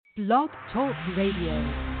Blog Talk Radio.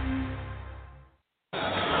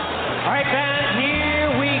 All right, fans,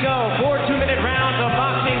 here we go. 4 2-minute rounds of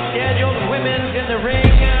boxing scheduled. Women's in the ring.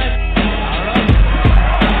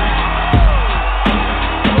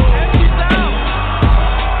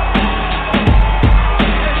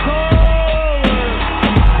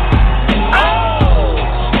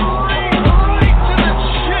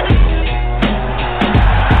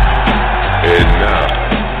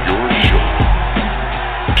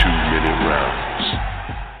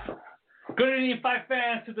 Fight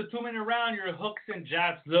fans to the 2-minute round, your hooks and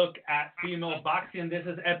jabs look at female boxing. This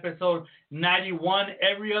is episode 91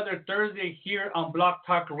 every other Thursday here on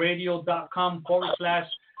blogtalkradio.com/the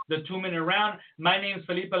 2-minute round. My name is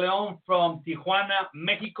Felipe Leon from Tijuana,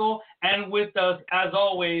 Mexico, and with us, as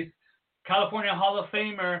always, California Hall of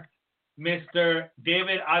Famer, Mr.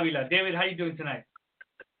 David Avila. David, how you doing tonight?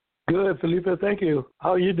 Good, Felipe. Thank you.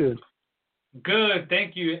 How are you doing? Good,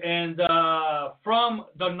 thank you. And from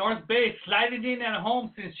the North Bay, sliding in at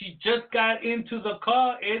home since she just got into the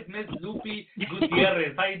call is Miss Lupi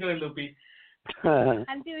Gutierrez. How you doing, Lupi?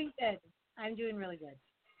 I'm doing good. I'm doing really good.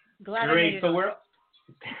 Glad Great. I made it So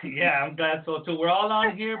I'm glad so too. We're all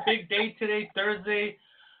on here. Big day today, Thursday.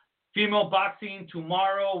 Female boxing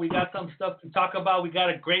tomorrow. We got some stuff to talk about. We got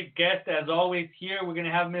a great guest as always here. We're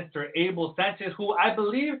gonna have Mr. Abel Sanchez, who I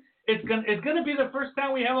believe it's gonna be the first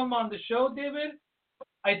time we have him on the show, David.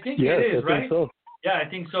 I think yes, it is, I right? think so. Yeah, I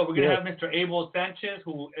think so. We're gonna have Mr. Abel Sanchez,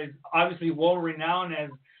 who is obviously well renowned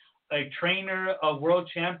as a trainer of world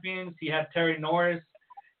champions. He had Terry Norris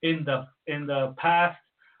in the past.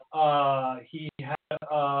 He had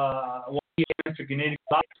Mr. Gennady.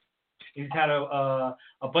 He's had a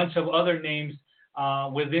bunch of other names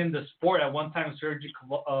within the sport. At one time, Sergey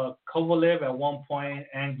Kovalev at one point,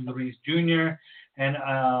 and Luis Jr., and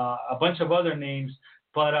a bunch of other names.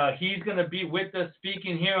 But he's going to be with us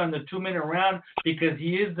speaking here on the 2-minute round because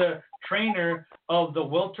he is the trainer of the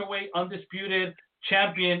welterweight undisputed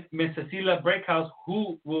champion, Miss Cecilia Breakhouse,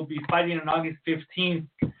 who will be fighting on August 15th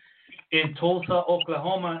in Tulsa,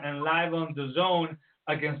 Oklahoma, and live on the Zone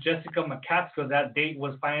against Jessica McCaskill. That date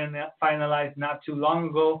was finalized not too long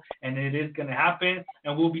ago, and it is going to happen.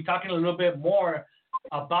 And we'll be talking a little bit more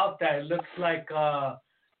about that. It looks like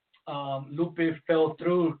Lupe fell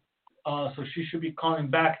through, so she should be calling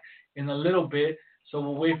back in a little bit. So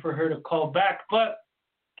we'll wait for her to call back. But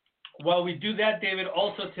while we do that, David,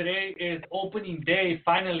 also today is opening day,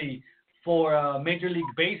 finally, for Major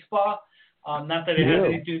League Baseball. Not that it has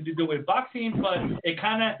anything to do with boxing, but it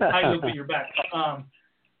kind of... Hi, Lupe, you're back.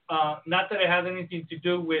 Not that it has anything to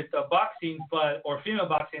do with boxing or female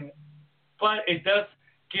boxing, but it does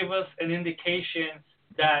give us an indication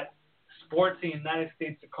that sports in the United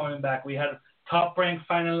States are coming back. We had Top Rank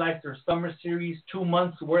finalize their summer series, 2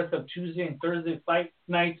 months worth of Tuesday and Thursday fight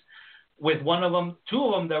nights, with two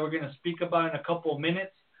of them that we're going to speak about in a couple of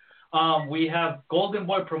minutes. We have Golden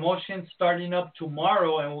Boy Promotions starting up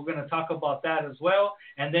tomorrow, and we're going to talk about that as well.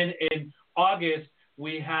 And then in August,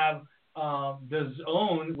 we have the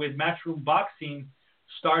Zone with Matchroom Boxing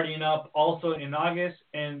starting up also in August,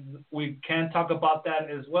 and we can talk about that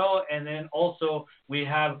as well. And then also we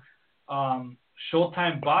have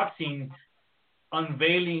Showtime Boxing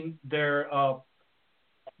unveiling their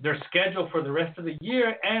schedule for the rest of the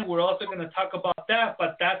year, and we're also going to talk about that,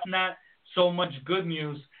 but that's not so much good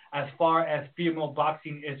news as far as female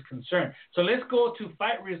boxing is concerned. So let's go to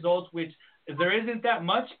fight results, which there isn't that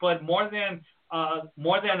much, but more than a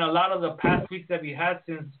lot of the past weeks that we had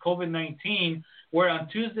since COVID-19, where on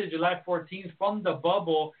Tuesday, July 14th, from the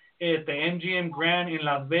bubble at the MGM Grand in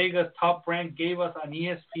Las Vegas, Top Rank gave us on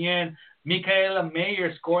ESPN Michaela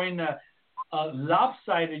Mayer scoring a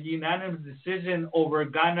lopsided unanimous decision over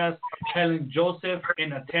Ghana's Helen Joseph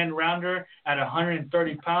in a 10-rounder at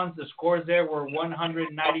 130 pounds. The scores there were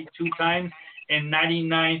 192 times and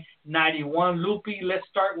 99-91. Lupi, let's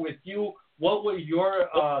start with you. What were your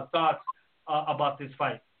thoughts about this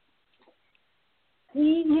fight?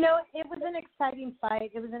 You know, it was an exciting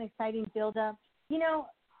fight. It was an exciting build-up. You know,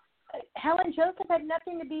 Helen Joseph had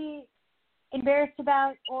nothing to be embarrassed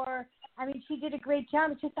about, she did a great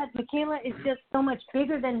job. It's just that Michaela is just so much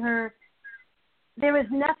bigger than her. There was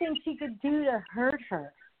nothing she could do to hurt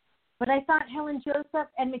her. But I thought Helen Joseph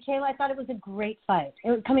and Michaela, I thought it was a great fight.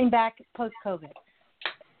 It was coming back post-COVID.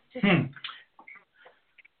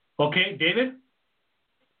 Okay, David?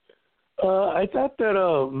 I thought that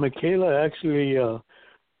Michaela actually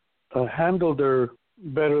handled her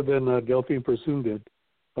better than Delphine Persoon did.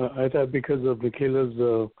 I thought because of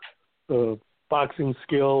Michaela's boxing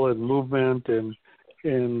skill and movement and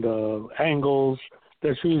angles,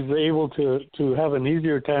 that she was able to have an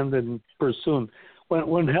easier time than Persoon.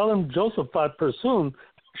 when Helen Joseph fought Persoon,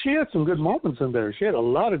 she had some good moments in there. She had a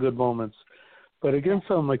lot of good moments. But against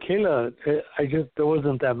Michaela, there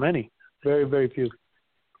wasn't that many. Very, very few.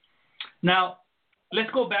 Now, let's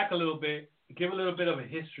go back a little bit, give a little bit of a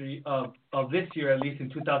history of this year, at least in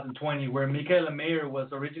 2020, where Mikaela Mayer was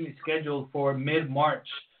originally scheduled for mid-March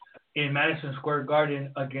in Madison Square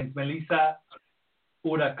Garden against Melissa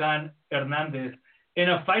Huracan Hernandez in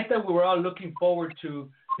a fight that we were all looking forward to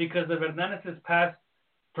because of Hernandez's past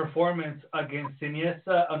performance against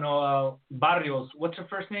Barrios. What's her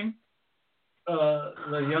first name?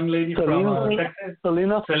 The young lady from Texas.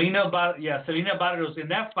 Selena Barrios. In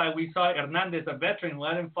that fight, we saw Hernandez, a veteran who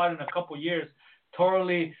hadn't fought in a couple years,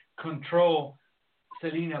 totally control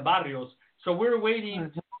Selena Barrios. So we're waiting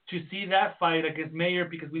to see that fight against Mayer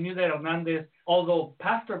because we knew that Hernandez, although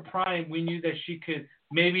past her prime, we knew that she could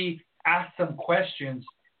maybe ask some questions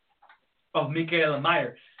of Mikaela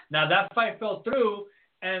Mayer. Now, that fight fell through,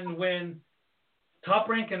 and when Top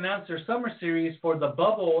Rank announced their summer series for the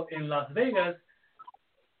Bubble in Las Vegas,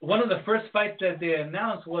 one of the first fights that they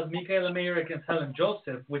announced was Mikaela Mayer against Helen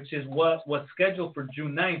Joseph, which is what was scheduled for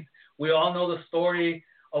June 9th. We all know the story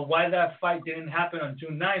of why that fight didn't happen on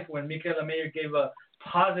June 9th when Mikaela Mayer gave a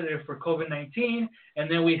positive for COVID-19, and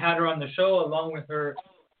then we had her on the show along with her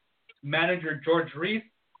manager, George Reese,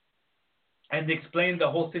 and they explained the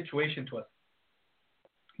whole situation to us.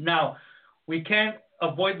 Now, we can't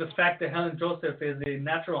avoid the fact that Helen Joseph is a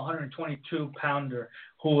natural 122-pounder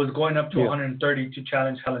who was going up to 130 to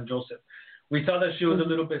challenge Helen Joseph. We saw that she was a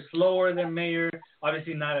little bit slower than Mayer,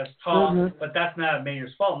 obviously not as tall, but that's not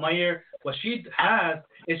Mayer's fault. Mayer, what she has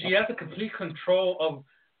is she has a complete control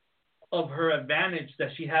of her advantage that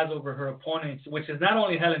she has over her opponents, which is not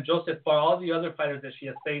only Helen Joseph, but all the other fighters that she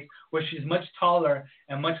has faced, where she's much taller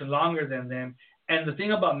and much longer than them. And the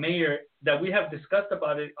thing about Mayer that we have discussed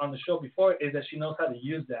about it on the show before is that she knows how to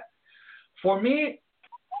use that. For me,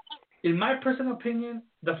 in my personal opinion,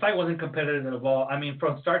 the fight wasn't competitive at all. I mean,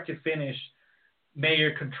 from start to finish,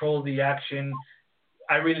 Mayer controlled the action.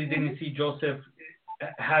 I really didn't see Joseph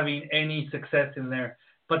having any success in there.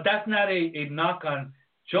 But that's not a knock on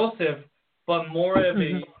Joseph, but more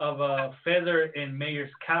of a feather in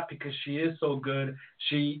Mayer's cap because she is so good.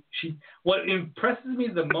 What impresses me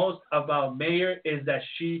the most about Mayer is that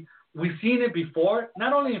we've seen it before,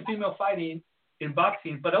 not only in female fighting, in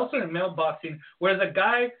boxing, but also in male boxing, where the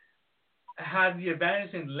guy has the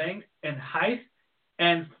advantage in length and height,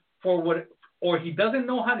 and or he doesn't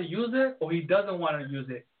know how to use it, or he doesn't want to use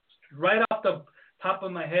it. Right off the top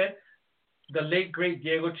of my head, the late, great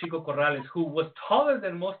Diego Chico Corrales, who was taller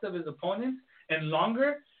than most of his opponents and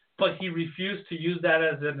longer, but he refused to use that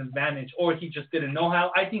as an advantage, or he just didn't know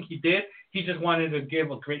how. I think he did. He just wanted to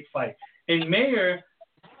give a great fight. In Mayer,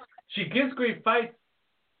 she gives great fights,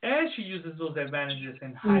 and she uses those advantages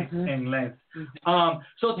in height and length.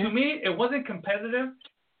 So to me, it wasn't competitive,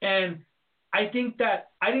 and I think that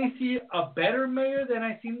I didn't see a better Mayer than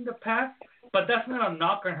I've seen in the past, but that's not a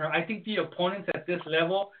knock on her. I think the opponents at this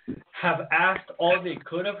level have asked all they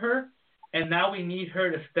could of her, and now we need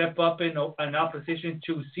her to step up in an opposition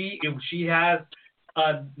to see if she has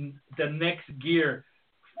the next gear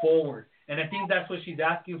forward. And I think that's what she's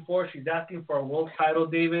asking for. She's asking for a world title,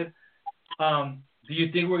 David. Do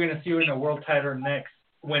you think we're going to see her in a world title next,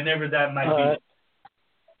 whenever that might be?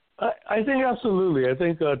 I think absolutely. I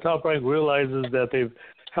think Top Rank realizes that they've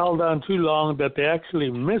held on too long, that they actually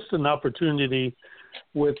missed an opportunity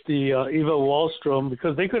with the Eva Wallstrom,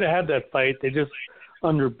 because they could have had that fight. They just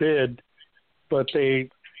underbid, but they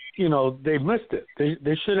missed it.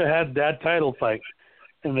 They should have had that title fight,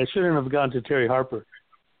 and they shouldn't have gone to Terry Harper.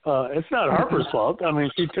 It's not Harper's fault. I mean,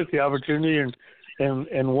 she took the opportunity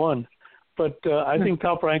and won. But I think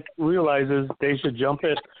Top Rank realizes they should jump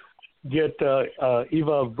it, get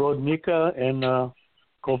Eva Brodnicka, and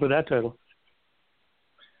go for that title.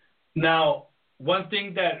 Now, one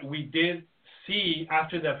thing that we did see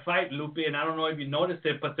after that fight, Lupe, and I don't know if you noticed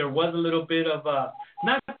it, but there was a little bit of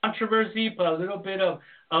not controversy, but a little bit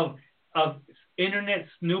of internet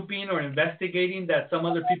snooping or investigating that some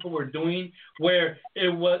other people were doing, where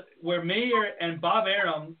Mayer and Bob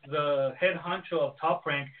Arum, the head honcho of Top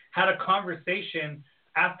Rank, had a conversation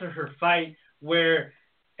after her fight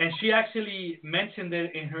and she actually mentioned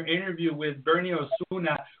it in her interview with Bernie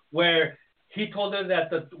Osuna, where he told her that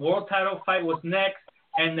the world title fight was next,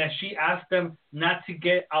 and that she asked them not to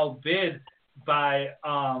get outbid by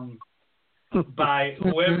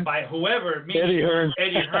whoever, Eddie Hearn.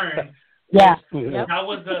 Yeah. That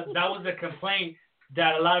was the complaint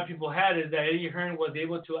that a lot of people had, is that Eddie Hearn was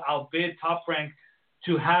able to outbid Top Rank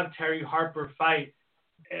to have Terry Harper fight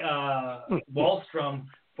Wallstrom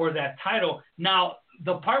for that title. Now,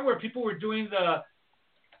 the part where people were doing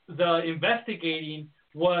the investigating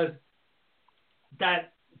was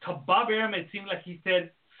that to Bob Arum, it seemed like he said,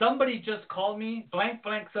 somebody just called me, blank,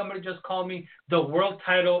 somebody just called me, the world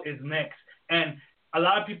title is next. And a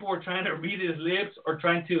lot of people were trying to read his lips or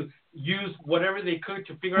trying to use whatever they could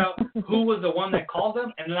to figure out who was the one that called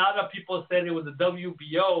them. And a lot of people said it was the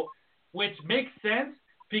WBO, which makes sense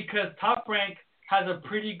because Top Rank has a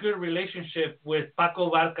pretty good relationship with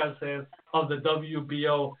Paco Valcárcel of the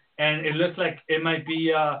WBO. And it looks like it might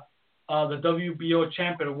be the WBO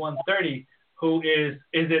champion at 130, who is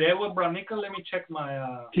it Edward Bronica? Let me check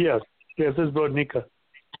my... Yes, it's Bronica.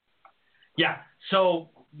 Yeah, so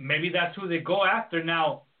maybe that's who they go after.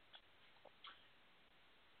 Now,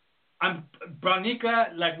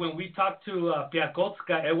 Bronica, like when we talked to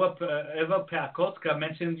Piakotska, Eva Piakotska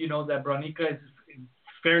mentioned, that Bronica is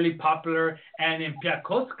fairly popular, and in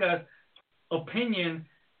Piakotska's opinion,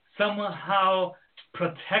 somehow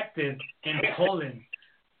protected in Poland.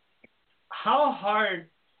 How hard,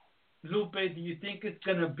 Lupe, do you think it's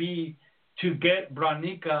going to be to get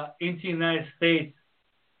Bronica into the United States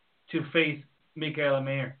to face Mikaela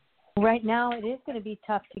Mayer? Right now, it is going to be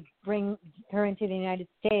tough to bring her into the United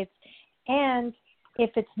States. And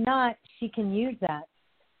if it's not, she can use that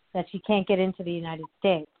she can't get into the United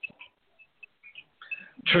States.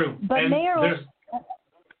 True. But and Mayer...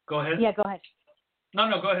 Go ahead. Yeah, go ahead. No,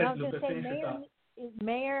 go ahead, Lupe. Finish your thought.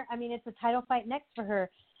 Mayer, I mean, it's a title fight next for her.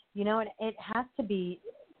 It has to be.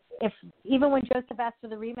 Even when Joseph asked for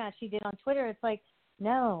the rematch he did on Twitter, it's like,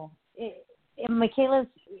 no. Mikaela's,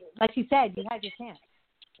 like you said, you had your chance.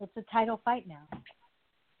 It's a title fight now.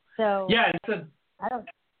 So yeah,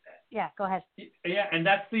 go ahead. Yeah, and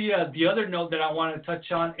that's the other note that I want to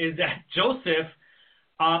touch on is that Joseph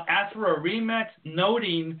asked for a rematch,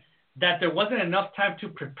 noting that there wasn't enough time to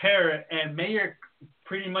prepare, and Mayer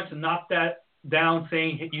pretty much knocked that down,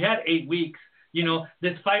 saying you had 8 weeks.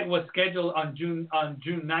 This fight was scheduled on June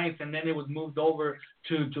 9th, and then it was moved over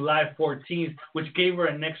to July 14th, which gave her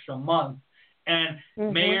an extra month. And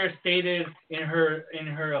Mayer stated in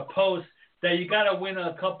her post that you got to win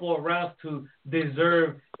a couple of rounds to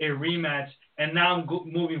deserve a rematch. And now I'm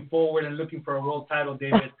moving forward and looking for a world title,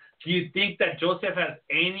 David. Do you think that Joseph has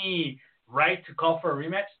any right to call for a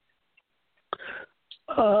rematch?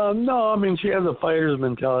 No, I mean, she has a fighter's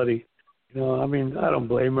mentality. I don't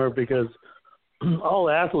blame her because all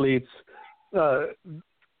athletes,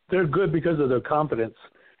 they're good because of their confidence.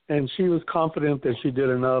 And she was confident that she did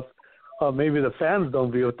enough. Maybe the fans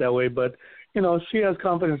don't view it that way, but, she has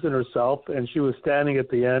confidence in herself, and she was standing at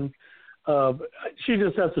the end. She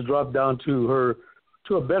just has to drop down to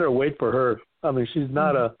a better weight for her. I mean, she's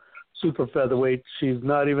not a super featherweight. She's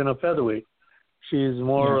not even a featherweight. She's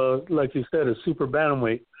more, like you said, a super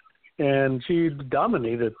bantamweight. And she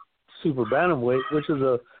dominated super bantamweight, which is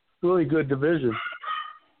a really good division.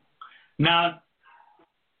 Now,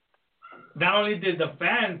 not only did the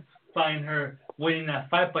fans find her winning that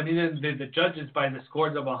fight, but neither did the judges by the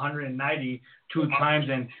scores of 190 two times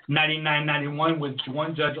and 99-91, with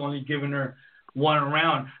one judge only giving her one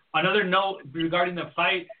round. Another note regarding the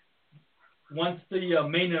fight, once the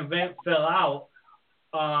main event fell out,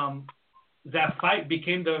 that fight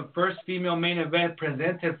became the first female main event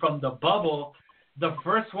presented from the bubble, the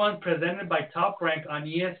first one presented by Top Rank on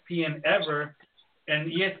ESPN ever.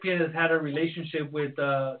 And ESPN has had a relationship with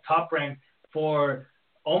Top Rank for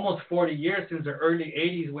almost 40 years, since the early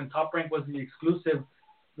 80s, when Top Rank was the exclusive,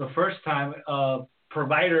 the first time,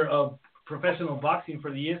 provider of professional boxing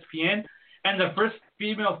for the ESPN. And the first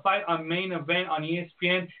female fight on main event on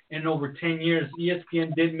ESPN in over 10 years.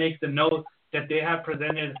 ESPN did make the note that they have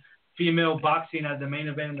presented female boxing as the main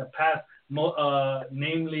event in the past,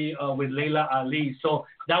 namely with Laila Ali. So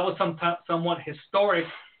that was somewhat historic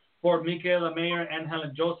for Mikaela Mayer and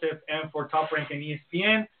Helen Joseph and for Top Rank and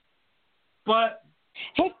ESPN. But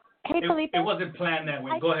Hey, Felipe. It wasn't planned that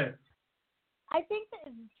way. Go ahead. I think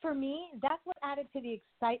that for me, that's what added to the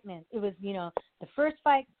excitement. It was, the first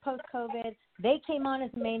fight post-COVID. They came on as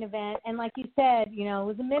the main event. And like you said, it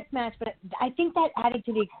was a mismatch. But I think that added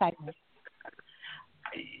to the excitement.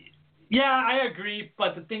 Yeah, I agree.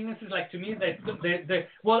 But the thing is like, to me, that's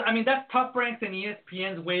Top Rank's and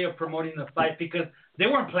ESPN's way of promoting the fight, because they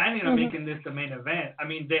weren't planning on making this the main event. I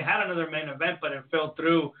mean, they had another main event, but it fell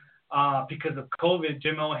through because of COVID.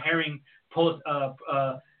 Jamel Herring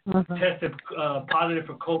tested positive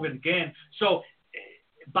for COVID again. So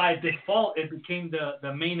by default, it became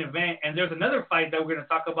the main event. And there's another fight that we're going to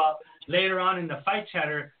talk about later on in the fight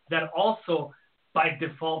chatter that also by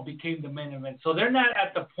default became the main event. So they're not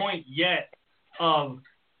at the point yet of,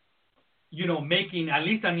 making, at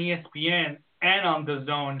least on ESPN, and on the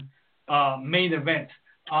Zone main event.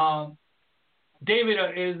 David,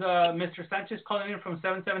 is Mr. Sanchez calling in from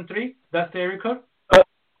 773? That's the area code?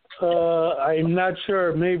 I'm not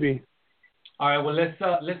sure. Maybe. All right. Well, let's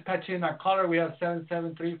patch in our caller. We have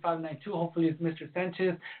 773-592. Hopefully, it's Mr.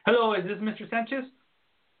 Sanchez. Hello, is this Mr. Sanchez?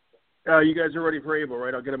 You guys are ready for Abel,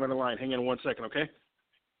 right? I'll get him on the line. Hang on 1 second, okay?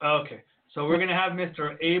 Okay. So we're gonna have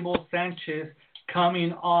Mr. Abel Sanchez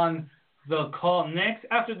coming on the call next.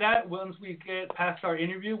 After that, once we get past our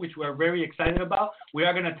interview, which we're very excited about, we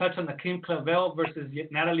are going to touch on the Kim Clavel versus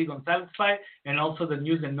Natalie Gonzalez fight, and also the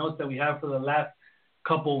news and notes that we have for the last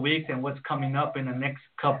couple of weeks and what's coming up in the next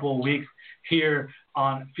couple of weeks here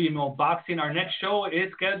on Female Boxing. Our next show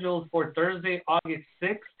is scheduled for Thursday, August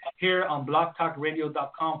 6th, here on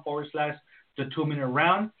blogtalkradio.com/the 2-minute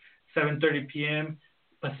round, 7:30 p.m.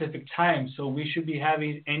 Pacific time. So we should be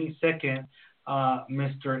having any second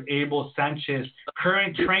Mr. Abel Sanchez,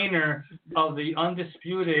 current trainer of the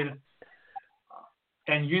undisputed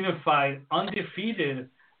and unified, undefeated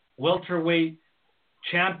welterweight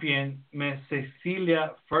champion, Miss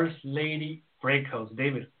Cecilia First Lady Braekos.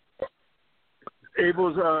 David.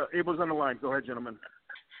 Abel's on the line. Go ahead, gentlemen.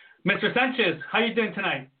 Mr. Sanchez, how are you doing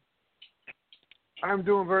tonight? I'm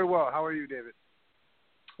doing very well. How are you, David?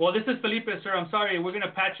 Well, this is Felipe, sir. I'm sorry. We're going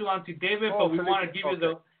to patch you on to David, but we want to give you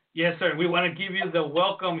the... Yes, sir. We want to give you the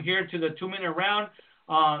welcome here to the 2-minute round.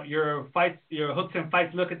 Your Hooks and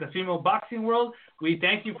Fights look at the female boxing world. We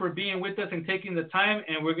thank you for being with us and taking the time,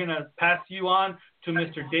 and we're going to pass you on to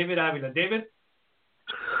Mr. David Avila. David?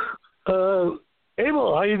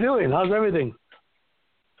 Abel, how you doing? How's everything?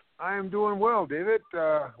 I am doing well, David.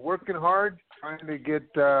 Working hard, trying to get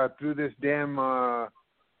through this damn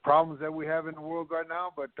problems that we have in the world right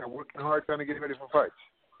now, but working hard, trying to get ready for fights.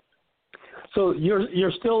 So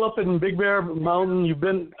you're still up in Big Bear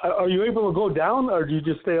Mountain. Are you able to go down, or do you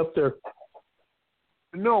just stay up there?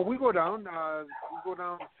 No, we go down. We go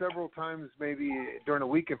down several times, maybe during the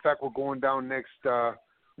week. In fact, we're going down next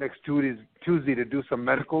Tuesday to do some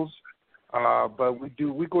medicals. But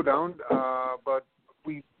we go down. But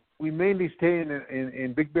we mainly stay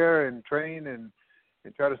in Big Bear and train and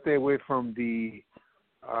try to stay away from the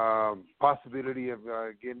possibility of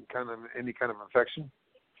getting any kind of infection.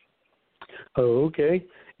 Oh, okay.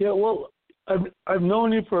 Yeah, well, I've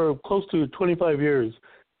known you for close to 25 years,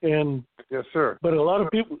 and yes, sir. But a lot of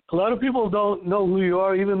people don't know who you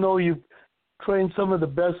are, even though you've trained some of the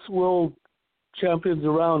best world champions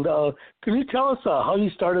around. Can you tell us how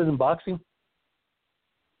you started in boxing?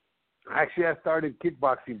 Actually, I started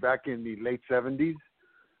kickboxing back in the late 70s,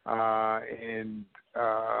 and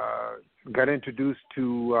got introduced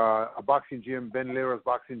to a boxing gym, Ben Lira's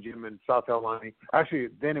boxing gym in South El Monte. Actually,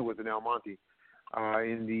 then it was in El Monte,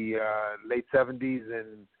 in the late 70s,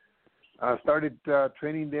 and started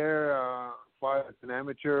training there. As an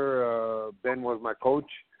amateur, Ben was my coach.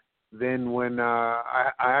 Then when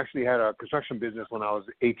I actually had a construction business when I was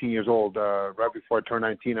 18 years old, right before I turned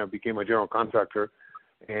 19, I became a general contractor,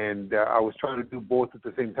 and I was trying to do both at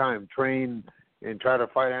the same time, train and try to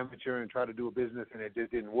fight amateur and try to do a business, and it just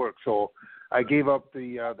didn't work. So I gave up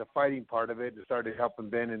the fighting part of it and started helping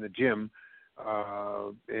Ben in the gym,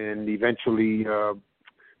 and eventually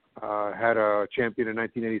had a champion in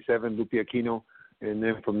 1987, Lupe Aquino, and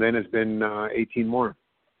then from then it's been 18 more.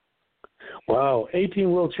 Wow,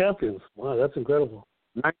 18 world champions. Wow, that's incredible.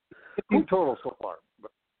 19 total so far.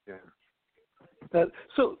 But, yeah.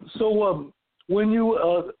 So when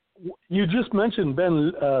you just mentioned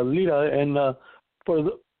Ben Lira, and for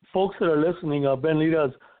the folks that are listening, Ben Lira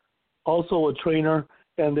is also a trainer,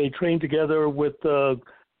 and they train together with Gennady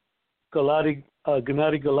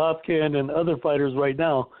Golovkin and other fighters right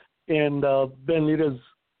now. And Ben Lira's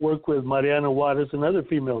worked with Mariana Juarez and other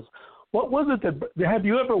females. What was it that have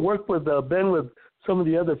you ever worked with Ben with some of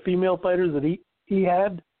the other female fighters that he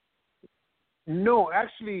had? No,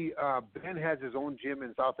 actually, Ben has his own gym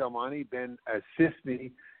in South El Monte. Ben assists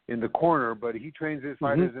me in the corner, but he trains his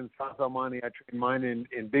fighters in South El Monte. I train mine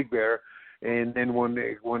in Big Bear, and then when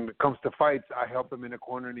it comes to fights, I help him in the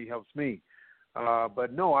corner and he helps me.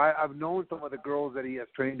 But no, I've known some of the girls that he has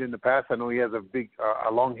trained in the past. I know he has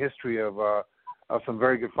a long history of some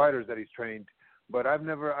very good fighters that he's trained. But I've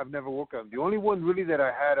never worked on them. The only one really that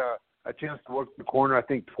I had a chance to work the corner, I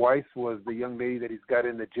think twice, was the young lady that he's got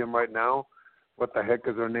in the gym right now. What the heck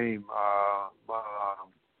is her name?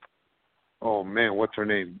 Oh man, what's her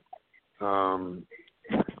name?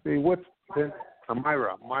 What's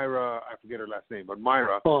Myra? Myra, I forget her last name, but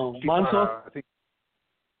Myra. Oh, Manso? I think.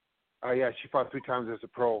 Yeah, she fought 3 times as a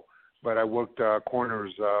pro, but I worked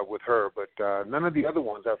corners with her. But none of the other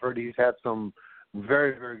ones. I've heard he's had some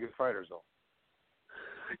very, very good fighters though.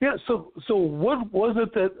 Yeah. So what was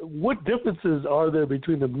it what differences are there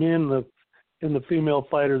between the men and the female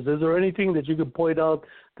fighters? Is there anything that you could point out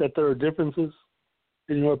that there are differences,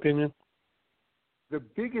 in your opinion? The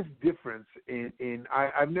biggest difference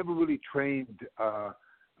I've never really trained a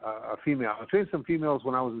female. I trained some females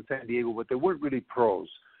when I was in San Diego, but they weren't really pros.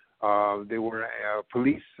 They were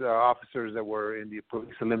police officers that were in the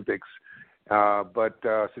police Olympics. But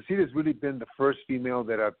Cecilia's really been the first female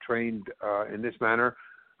that I've trained in this manner.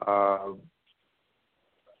 The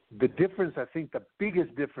difference, I think the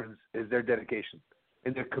biggest difference is their dedication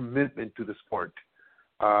and their commitment to the sport.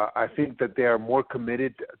 I think that they are more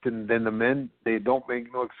committed than the men. They don't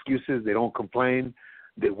make no excuses. They don't complain.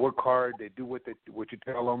 They work hard. They do what you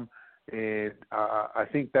tell them. And I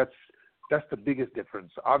think that's the biggest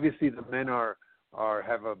difference. Obviously, the men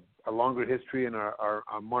have a longer history and are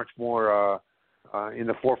much more in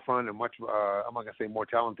the forefront and much. I'm not gonna say more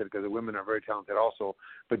talented because the women are very talented also,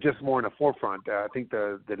 but just more in the forefront. I think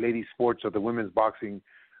the ladies' sports or the women's boxing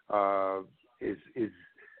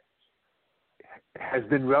has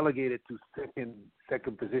been relegated to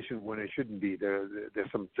second position when it shouldn't be. There's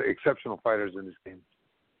some exceptional fighters in this game.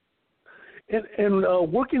 And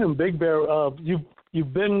working in Big Bear,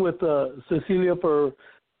 you've been with Cecilia for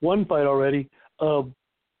one fight already, and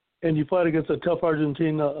you fought against a tough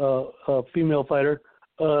Argentine female fighter.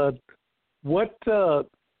 And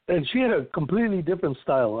she had a completely different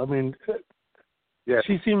style. I mean, yeah.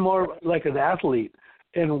 She seemed more like an athlete.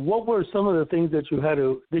 And what were some of the things that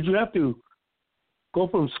did you have to go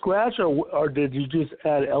from scratch, or did you just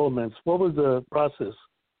add elements? What was the process?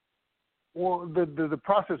 Well, the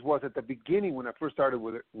process was at the beginning when I first started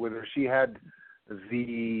with her. She had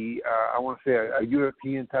I want to say a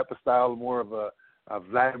European type of style, more of a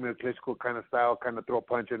Vladimir Klitschko kind of style, kind of throw a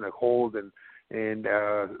punch and a hold and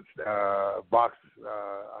box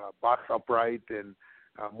upright and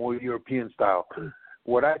more European style.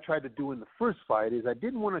 What I tried to do in the first fight is I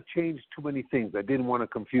didn't want to change too many things. I didn't want to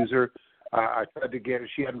confuse her. I tried to get her.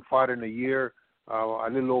 She hadn't fought in a year, a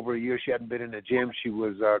little over a year. She hadn't been in the gym. She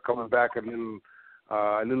was coming back a little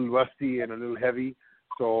rusty and a little heavy.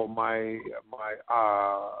 So my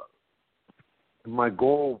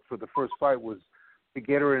goal for the first fight was to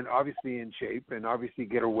get her obviously in shape and obviously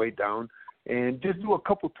get her weight down and just do a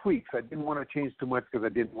couple tweaks. I didn't want to change too much because I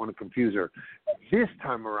didn't want to confuse her. This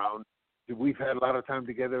time around, we've had a lot of time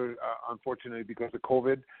together, unfortunately because of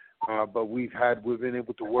COVID. But we've been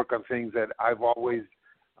able to work on things that I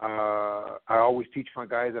always teach my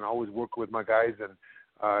guys and I always work with my guys,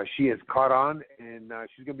 and she has caught on, and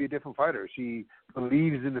she's going to be a different fighter. She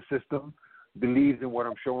believes in the system, believes in what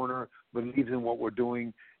I'm showing her, believes in what we're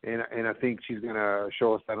doing, and I think she's going to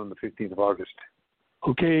show us that on the 15th of August.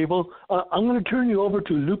 Okay, well, I'm going to turn you over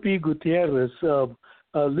to Lupi Gutierrez.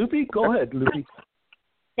 Lupi, go ahead, Lupi.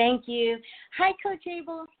 Thank you. Hi, Coach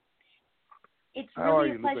Abel. It's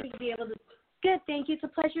really a pleasure Lupe? to be able to. Good, thank you. It's a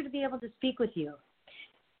pleasure to be able to speak with you.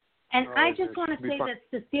 And I just want to say that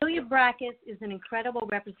Cecilia Brækhus is an incredible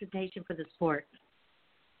representation for the sport.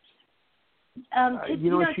 She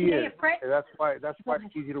is. That's why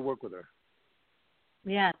it's easy to work with her.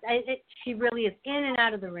 Yes, she really is in and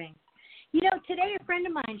out of the ring. Today a friend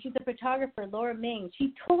of mine, she's a photographer, Laura Ming.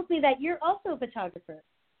 She told me that you're also a photographer.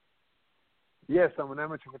 Yes, I'm an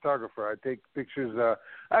amateur photographer. I take pictures.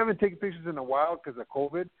 I haven't taken pictures in a while because of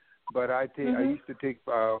COVID, but I used to take,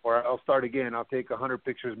 or I'll start again. I'll take 100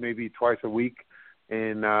 pictures maybe twice a week,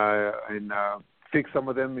 and fix some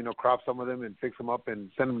of them, crop some of them, and fix them up and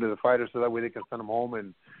send them to the fighters so that way they can send them home,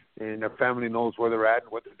 and their family knows where they're at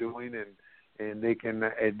and what they're doing, and they can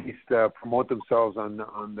at least promote themselves on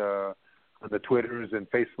the Twitters and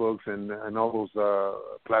Facebooks and all those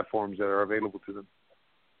platforms that are available to them.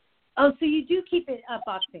 Oh, so you do keep it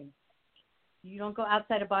boxing? You don't go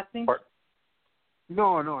outside of boxing?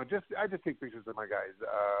 No. I just take pictures of my guys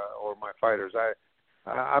or my fighters.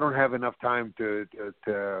 I don't have enough time to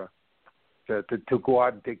go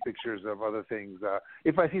out and take pictures of other things.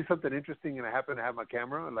 If I see something interesting and I happen to have my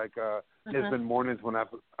camera, like there's been mornings when I've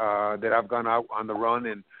gone out on the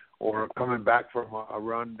run or coming back from a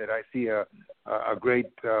run that I see a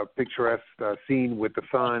great picturesque scene with the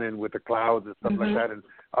sun and with the clouds and stuff like that, and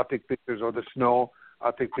I'll take pictures, or the snow.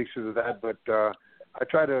 I'll take pictures of that, but I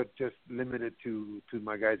try to just limit it to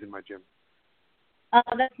my guys in my gym. Oh,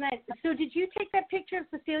 that's nice. So did you take that picture of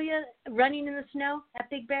Cecilia running in the snow at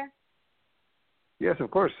Big Bear? Yes,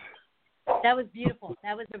 of course. That was beautiful.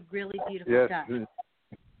 That was a really beautiful shot.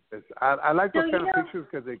 Yes. I like those kind of pictures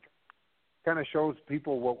because it kind of shows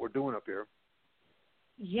people what we're doing up here.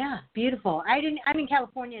 Yeah, beautiful. I'm in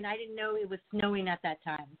California, and I didn't know it was snowing at that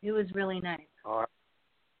time. It was really nice.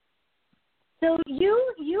 So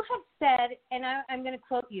you have said, and I'm going to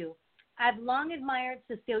quote you, I've long admired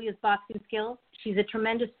Cecilia's boxing skills. She's a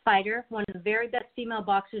tremendous fighter, one of the very best female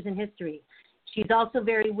boxers in history. She's also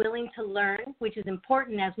very willing to learn, which is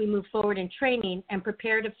important as we move forward in training and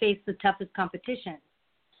prepare to face the toughest competition.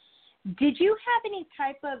 Did you have any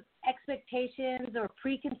type of expectations or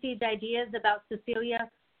preconceived ideas about Cecilia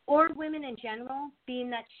or women in general, being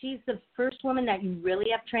that she's the first woman that you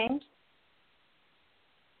really have trained?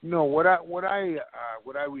 No, what I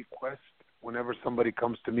request whenever somebody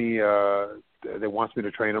comes to me that wants me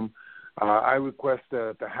to train them, I request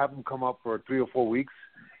to have them come up for 3 or 4 weeks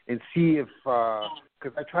and see if,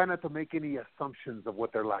 because I try not to make any assumptions of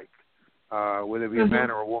what they're like, whether it be a man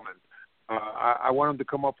or a woman. I want them to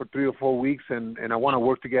come up for 3 or 4 weeks, and I want to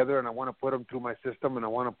work together, and I want to put them through my system, and I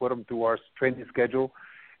want to put them through our training schedule,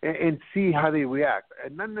 and see how they react,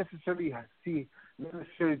 and not necessarily to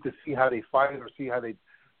see how they fight or see how they.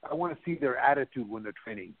 I want to see their attitude when they're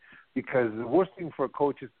training, because the worst thing for a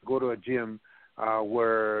coach is to go to a gym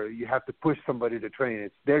where you have to push somebody to train.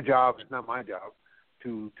 It's their job. It's not my job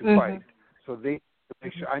to fight. So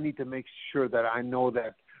I need to make sure that I know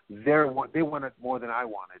that they want it more than I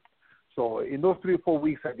want it. So in those 3 or 4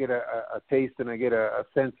 weeks, I get a taste and I get a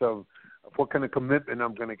sense of what kind of commitment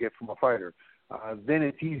I'm going to get from a fighter. Then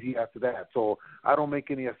it's easy after that. So I don't make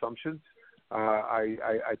any assumptions.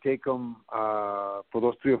 I take them for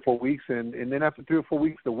those 3 or 4 weeks, and then after 3 or 4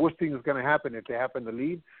 weeks, the worst thing that's going to happen if they happen to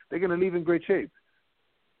leave, they're going to leave in great shape.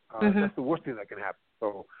 That's the worst thing that can happen.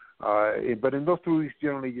 So, but in those 3 weeks,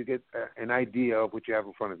 generally, you get an idea of what you have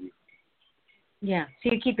in front of you. Yeah,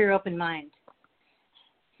 so you keep your open mind.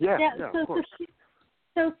 Yeah, of course.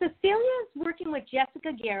 So Cecilia's working with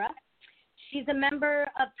Jessica Guerra. She's a member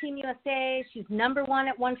of Team USA. She's number 1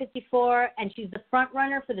 at 154, and she's the front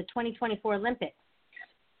runner for the 2024 Olympics.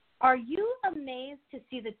 Are you amazed to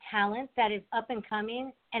see the talent that is up and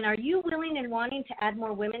coming, and are you willing and wanting to add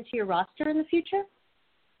more women to your roster in the future?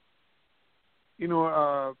 You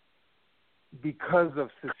know, because of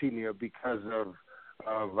Cecilia, because of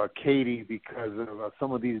Katie, because of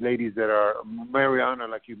some of these ladies that are Mariana,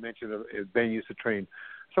 like you mentioned, Ben used to train.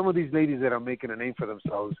 Some of these ladies that are making a name for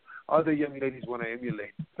themselves, other young ladies want to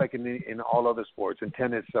emulate. It's like in all other sports. In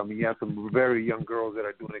tennis, you have some very young girls that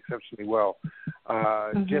are doing exceptionally well.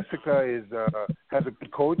 Jessica has a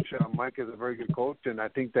good coach. Mike is a very good coach, and I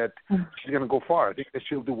think that she's going to go far. I think that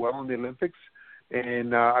she'll do well in the Olympics.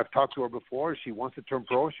 And I've talked to her before. She wants to turn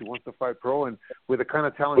pro. She wants to fight pro. And with the kind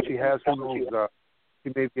of talent she has, who knows,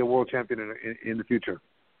 she may be a world champion in the future.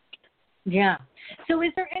 Yeah. So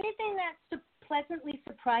is there anything that pleasantly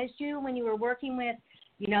surprised you when you were working with,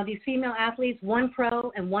 these female athletes, one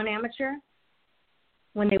pro and one amateur,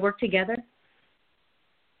 when they work together?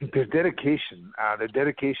 Their dedication. And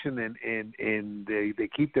they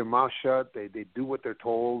keep their mouth shut. They do what they're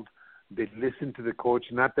told. They listen to the coach.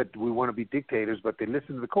 Not that we want to be dictators, but they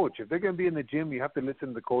listen to the coach. If they're going to be in the gym, you have to listen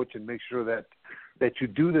to the coach and make sure that you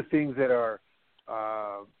do the things that are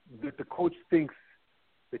that the coach thinks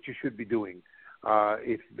that you should be doing.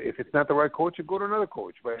 If it's not the right coach, you go to another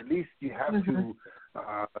coach. But at least you have to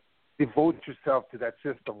devote yourself to that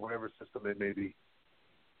system, whatever system it may be.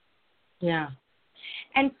 Yeah.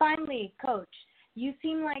 And finally, Coach, you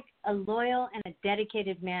seem like a loyal and a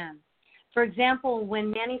dedicated man. For example, when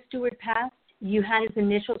Manny Stewart passed, you had his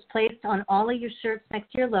initials placed on all of your shirts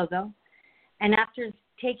next to your logo. And after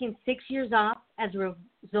taking 6 years off as a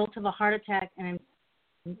result of a heart attack, and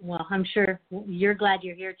I'm sure you're glad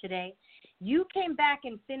you're here today, you came back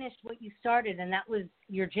and finished what you started, and that was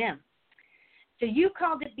your gym. So you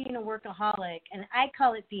called it being a workaholic, and I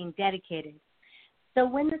call it being dedicated. So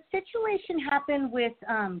when the situation happened with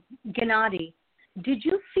Gennady, did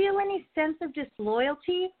you feel any sense of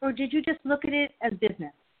disloyalty, or did you just look at it as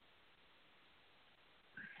business?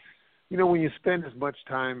 When you spend as much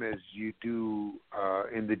time as you do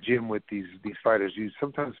in the gym with these fighters, you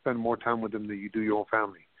sometimes spend more time with them than you do your own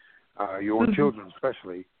family, your own children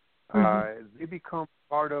especially. They become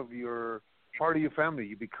part of your family.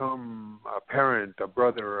 You become a parent, a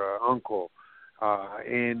brother, an uncle.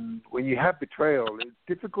 And when you have betrayal, it's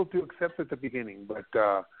difficult to accept at the beginning, but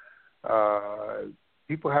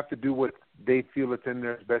people have to do what they feel is in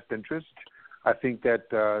their best interest. I think that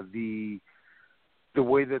the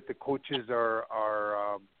way that the coaches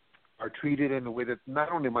are treated, and the way that not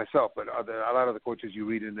only myself but a lot of the coaches you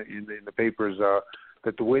read in the papers,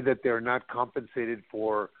 that the way that they're not compensated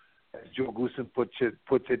for, as Joe Goosen puts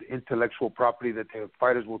it, intellectual property that the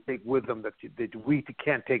fighters will take with them that we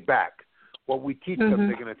can't take back. What we teach them,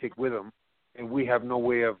 they're going to take with them, and we have no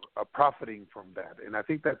way of profiting from that. And I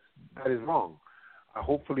think that is wrong.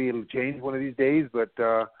 Hopefully it'll change one of these days, but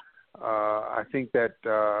I think that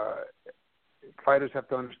fighters have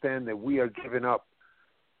to understand that we are giving up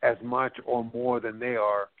as much or more than they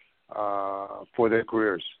are for their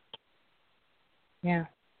careers. Yeah,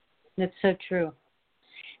 that's so true.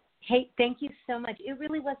 Hey, thank you so much. It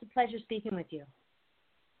really was a pleasure speaking with you.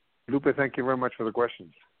 Lupe, thank you very much for the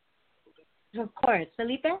questions. Of course.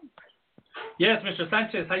 Felipe? Yes, Mr.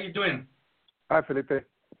 Sanchez, how you doing? Hi, Felipe.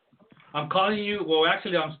 I'm calling you. Well,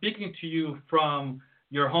 actually, I'm speaking to you from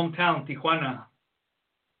your hometown, Tijuana.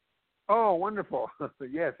 Oh, wonderful.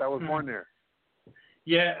 Yes, I was born there.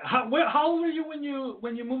 Yeah. How old were you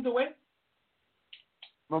when you moved away?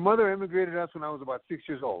 My mother immigrated us when I was about 6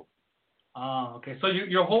 years old. Oh, okay. So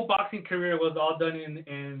your whole boxing career was all done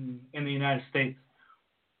in the United States.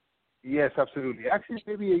 Yes, absolutely. Actually,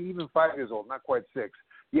 maybe even 5 years old, not quite 6.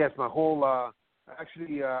 Yes, my whole. I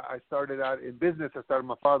started out in business. I started.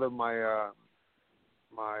 My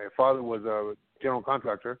father was a general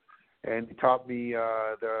contractor, and he taught me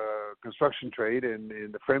the construction trade and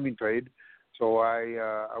the framing trade. So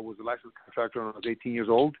I was a licensed contractor when I was 18 years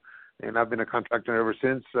old, and I've been a contractor ever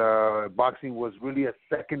since. Boxing was really a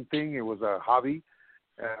second thing. It was a hobby,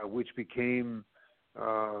 which became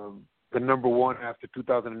the number one after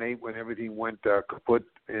 2008 when everything went kaput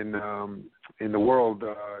in the world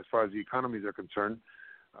as far as the economies are concerned.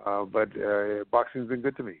 But boxing's been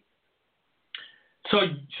good to me. So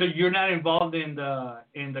you're not involved in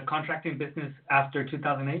the contracting business after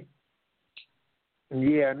 2008?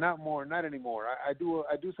 Yeah, not anymore. I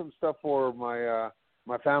do some stuff for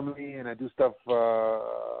my family, and I do stuff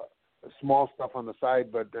small stuff on the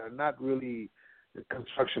side, but not really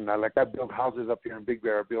construction. I built houses up here in Big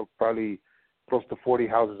Bear. I built probably close to 40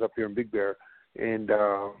 houses up here in Big Bear, and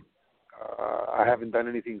I haven't done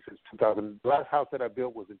anything since 2000. The last house that I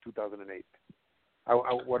built was in 2008. I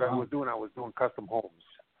was doing custom homes.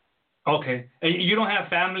 Okay. And you don't have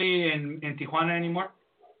family in Tijuana anymore?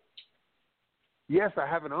 Yes, I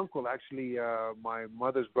have an uncle, actually, my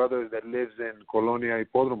mother's brother that lives in Colonia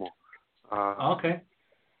Hipódromo. Okay.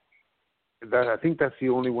 I think that's the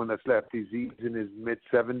only one that's left. He's in his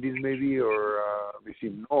mid-70s maybe, or let me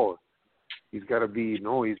see. No, he's got to be, he's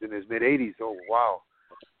in his mid-80s. Oh, wow.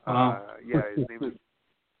 Yeah, his name is...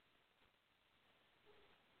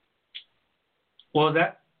 What was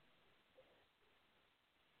that?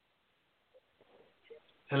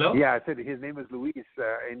 Hello? Yeah, I said his name is Luis,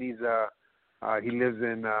 and he's he lives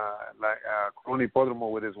in Colonia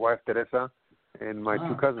Hipódromo with his wife Teresa and my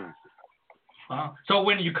two cousins. So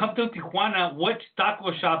when you come to Tijuana, which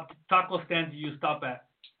taco stand do you stop at?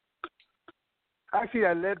 Actually,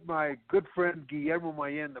 I let my good friend Guillermo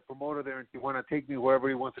Mayen, the promoter there in Tijuana, take me wherever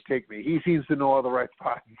he wants to take me. He seems to know all the right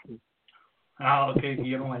spots. Okay,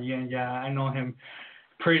 Guillermo Mayen. Yeah, I know him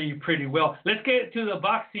pretty well. Let's get to the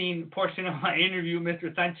boxing portion of my interview,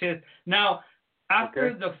 Mr. Sanchez. Now,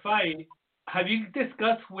 after the fight, have you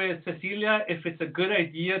discussed with Cecilia if it's a good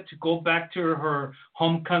idea to go back to her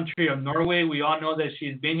home country of Norway? We all know that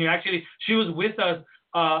she's been here. Actually, she was with us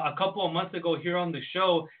a couple of months ago here on the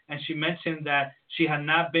show, and she mentioned that she had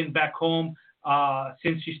not been back home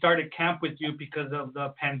since she started camp with you because of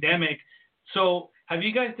the pandemic. So have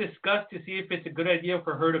you guys discussed to see if it's a good idea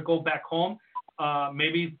for her to go back home,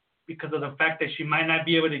 maybe because of the fact that she might not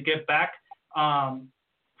be able to get back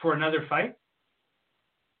for another fight?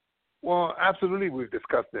 Well, absolutely, we've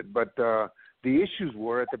discussed it. But the issues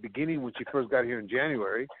were at the beginning when she first got here in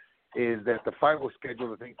January is that the fight was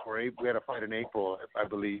scheduled, I think, for April. We had a fight in April, I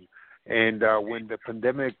believe. And when the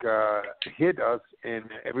pandemic hit us and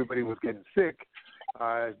everybody was getting sick,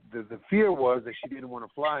 the fear was that she didn't want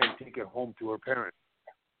to fly and take it home to her parents.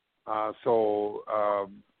 So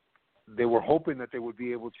they were hoping that they would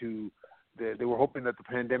be able to. They were hoping that the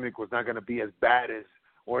pandemic was not going to be as bad as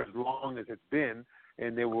or as long as it's been,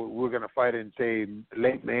 and we're going to fight in, say,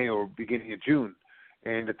 late May or beginning of June.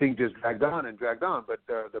 And the thing just dragged on and dragged on. But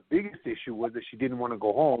the biggest issue was that she didn't want to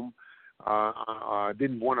go home,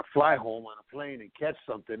 didn't want to fly home on a plane and catch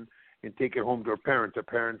something and take it home to her parents. Her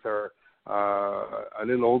parents are a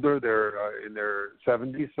little older. They're in their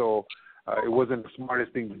 70s, so it wasn't the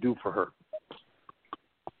smartest thing to do for her.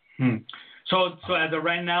 So as of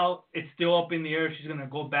right now, it's still up in the air. She's going to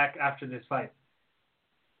go back after this fight.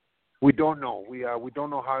 We don't know. We don't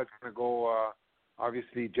know how it's going to go.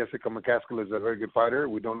 Obviously, Jessica McCaskill is a very good fighter.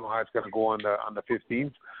 We don't know how it's going to go on the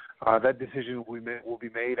 15th. That decision will be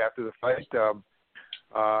made after the fight.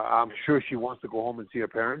 I'm sure she wants to go home and see her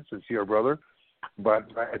parents and see her brother, but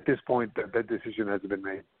at this point, that decision hasn't been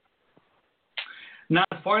made. Now,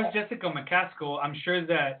 as far as Jessica McCaskill, I'm sure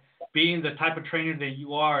that being the type of trainer that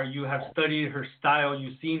you are, you have studied her style,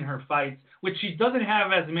 you've seen her fights, which she doesn't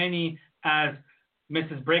have as many as Miss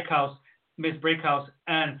Breakhouse.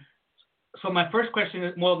 And so my first question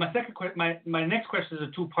is, well, my next question is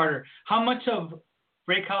a two-parter. How much of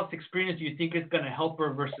Breakhouse experience do you think is going to help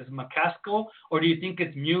her versus McCaskill, or do you think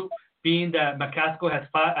it's mute, being that McCaskill has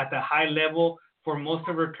fought at the high level for most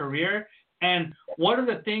of her career? And what are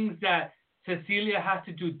the things that Cecilia has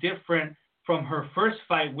to do different from her first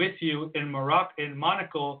fight with you in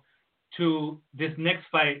Monaco to this next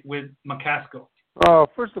fight with McCaskill?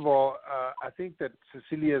 First of all, I think that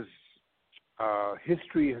Cecilia's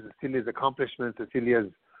history, Cecilia's accomplishments,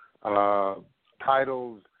 Cecilia's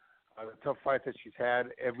titles, the tough fights that she's had,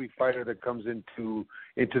 every fighter that comes into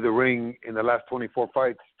the ring in the last 24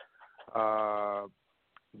 fights,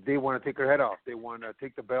 they want to take her head off. They want to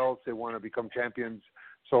take the belts. They want to become champions.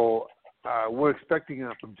 So we're expecting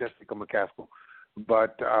that from Jessica McCaskill.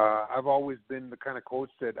 But I've always been the kind of coach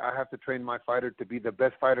that I have to train my fighter to be the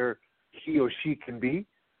best fighter he or she can be.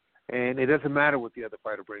 And it doesn't matter what the other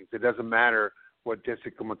fighter brings. It doesn't matter what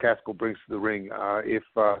Jessica McCaskill brings to the ring. If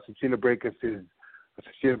Cecilia Brækhus is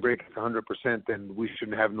 100%, then we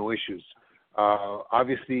shouldn't have no issues.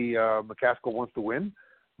 Obviously, McCaskill wants to win,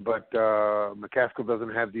 but McCaskill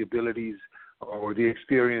doesn't have the abilities or the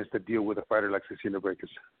experience to deal with a fighter like Cecilia Brækhus.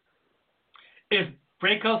 If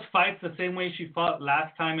Breakhouse fights the same way she fought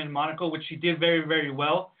last time in Monaco, which she did very, very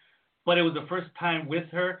well, but it was the first time with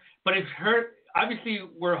her. But if her, obviously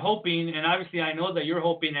we're hoping, and obviously I know that you're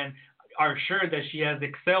hoping and are sure that she has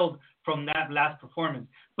excelled from that last performance.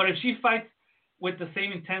 But if she fights with the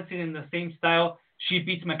same intensity and the same style, she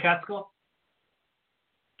beats McCaskill?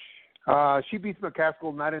 She beats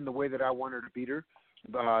McCaskill not in the way that I want her to beat her.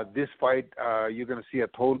 This fight, you're going to see a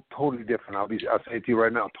totally different. I'll say it to you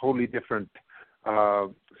right now, totally different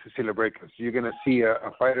Cecilia Brækhus. You're going to see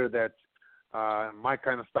a fighter that's my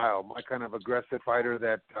kind of style, my kind of aggressive fighter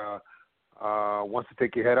that wants to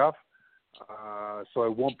take your head off. So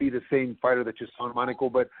it won't be the same fighter that you saw in Monaco.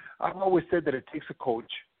 But I've always said that it takes a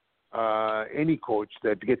coach, any coach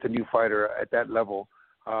that gets a new fighter at that level,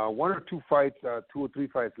 one or two fights, 2 or 3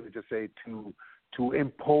 fights, let's just say, to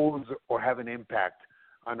impose or have an impact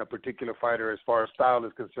on a particular fighter as far as style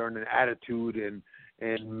is concerned, and attitude and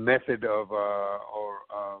method of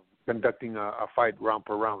conducting a fight round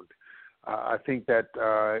per round. I think that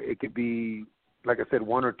it could be, like I said,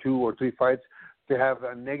 1 or 2 or 3 fights to have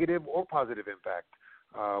a negative or positive impact.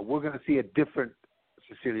 We're going to see a different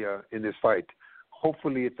Cecilia in this fight.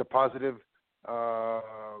 Hopefully it's a positive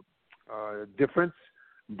difference,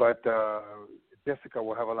 but Jessica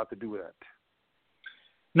will have a lot to do with that.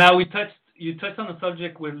 Now, you touched on the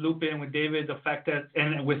subject with Lupe and with David, the fact that,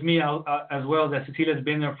 and with me as well, that Cecilia's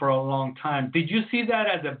been there for a long time. Did you see that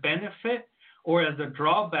as a benefit or as a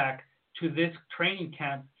drawback to this training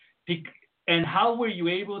camp? And how were you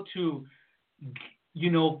able to,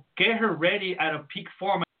 get her ready at a peak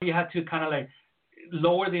form? You had to kind of like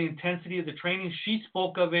lower the intensity of the training. She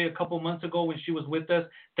spoke of it a couple months ago when she was with us,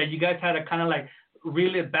 that you guys had to kind of like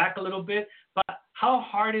reel it back a little bit. But how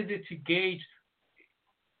hard is it to gauge,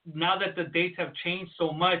 now that the dates have changed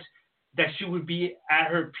so much, that she would be at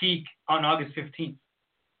her peak on August 15th?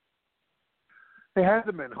 It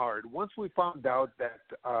hasn't been hard. Once we found out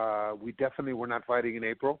that we definitely were not fighting in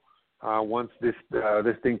April, once this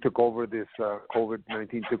thing took over, this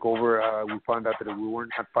COVID-19 took over, we found out that we were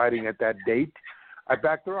not fighting at that date. I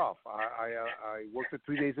backed her off. I worked her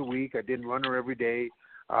 3 days a week. I didn't run her every day.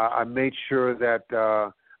 I made sure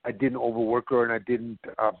that I didn't overwork her and I didn't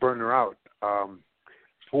burn her out.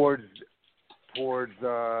 Towards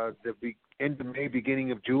the end of May,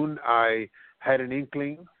 beginning of June, I had an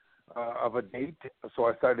inkling of a date, so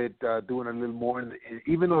I started doing a little more.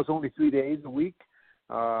 Even though it's only 3 days a week,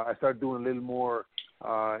 I started doing a little more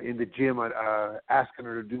in the gym, asking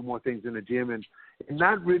her to do more things in the gym, and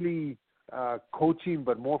not really coaching,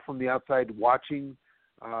 but more from the outside, watching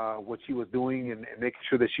what she was doing and making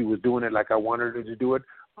sure that she was doing it like I wanted her to do it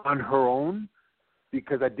on her own,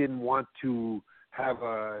 because I didn't want to have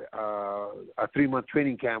a 3-month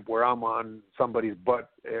training camp where I'm on somebody's butt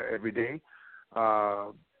every day.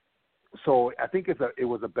 So I think it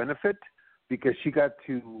was a benefit, because she got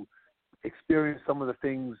to experience some of the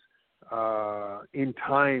things in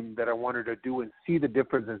time that I wanted her to do, and see the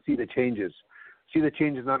difference and see the changes. See the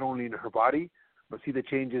changes not only in her body, but see the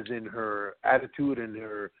changes in her attitude and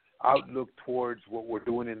her outlook towards what we're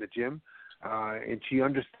doing in the gym. And she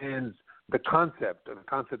understands the concept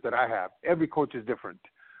that I have. Every coach is different,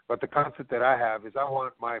 but the concept that I have is I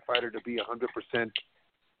want my fighter to be 100%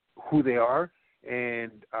 who they are,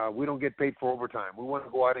 and we don't get paid for overtime. We want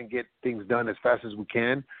to go out and get things done as fast as we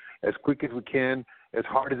can, as quick as we can, as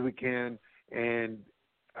hard as we can, and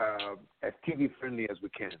as TV friendly as we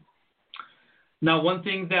can. Now, one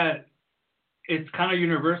thing that is kind of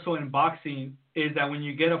universal in boxing is that when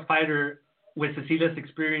you get a fighter with Cecilia's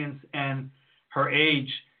experience and her age,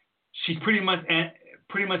 she's pretty much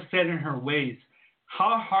set in her ways.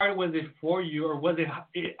 How hard was it for you, or was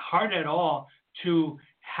it hard at all to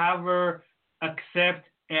have her accept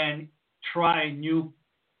and try new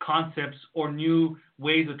concepts or new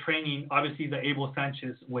ways of training, obviously the Abel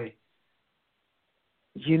Sanchez way?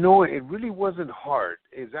 You know, it really wasn't hard.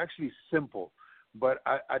 It's actually simple, but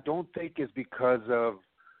I don't think it's because of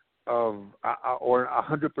or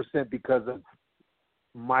 100% because of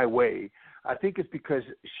my way. I think it's because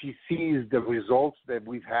she sees the results that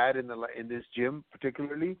we've had in this gym,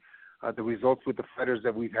 particularly the results with the fighters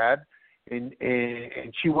that we've had, and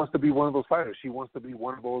she wants to be one of those fighters. She wants to be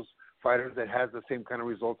one of those fighters that has the same kind of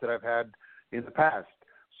results that I've had in the past.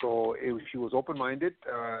 So she was open-minded.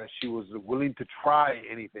 She was willing to try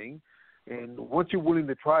anything, and once you're willing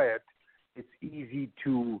to try it, it's easy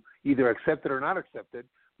to either accept it or not accept it.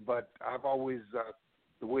 But I've always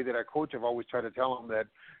the way that I coach, I've always tried to tell them that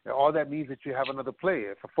all that means that you have another play.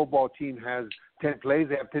 If a football team has 10 plays,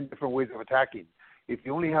 they have 10 different ways of attacking. If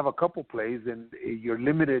you only have a couple plays, then you're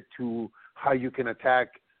limited to how you can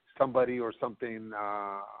attack somebody or something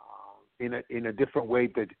in a different way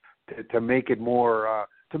to make it more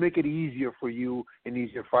to make it easier for you, an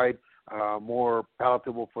easier fight, more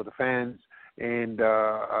palatable for the fans, and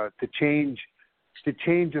to change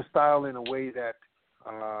the style in a way that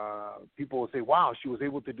people will say, wow, she was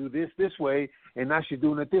able to do this way, and now she's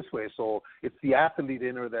doing it this way. So it's the athlete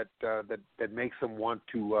in her that makes them want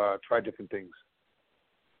to try different things.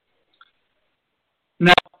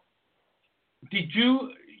 Now, did you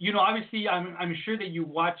obviously, I'm sure that you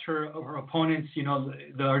watch her opponents,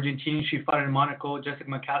 the Argentine she fought in Monaco, Jessica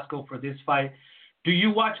McCaskill, for this fight. Do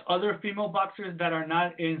you watch other female boxers that are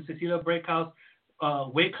not in Cecilia Brækhus'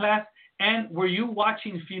 weight class? And were you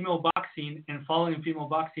watching female boxing and following female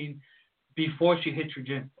boxing before she hit your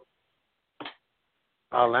gym?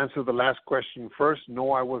 I'll answer the last question first.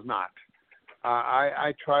 No, I was not.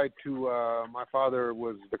 I tried to, my father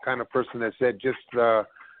was the kind of person that said, just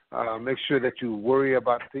make sure that you worry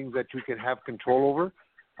about things that you can have control over,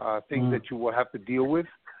 things that you will have to deal with.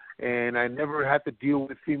 And I never had to deal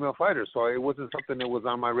with female fighters, so it wasn't something that was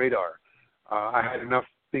on my radar. I had enough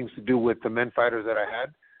things to do with the men fighters that I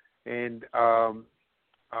had. And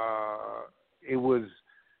it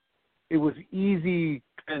was easy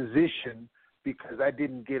transition because I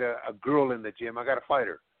didn't get a girl in the gym. I got a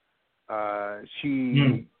fighter.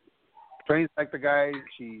 She trains like the guys.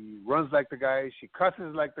 She runs like the guys. She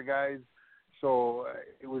cusses like the guys. So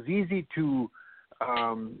it was easy to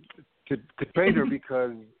train her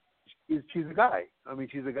because she's a guy. I mean,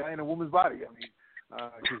 she's a guy in a woman's body. I mean,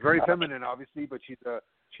 she's very feminine, obviously, but she's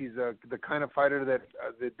the kind of fighter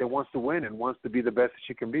that wants to win and wants to be the best that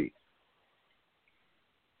she can be.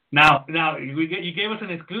 Now, you gave us an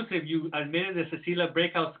exclusive. You admitted that Cecilia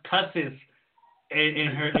Brækhus cusses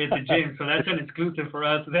in the gym, so that's an exclusive for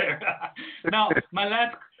us there. Now, my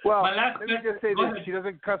last let me just say this: she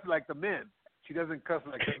doesn't cuss like the men. She doesn't cuss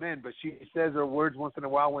like the men, but she says her words once in a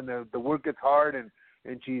while when the work gets hard, and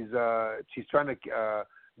she's trying to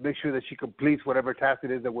make sure that she completes whatever task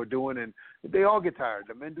it is that we're doing. And they all get tired.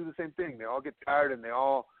 The men do the same thing. They all get tired, and they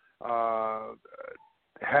all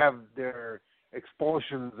have their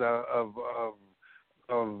expulsions of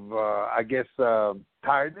I guess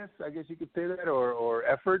tiredness. I guess you could say that, or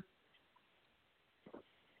effort.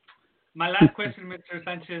 My last question, Mr.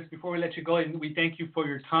 Sanchez, before we let you go, and we thank you for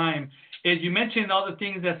your time, is you mentioned all the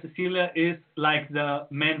things that Cecilia is like the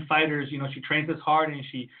men fighters. She trains us hard, and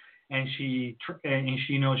she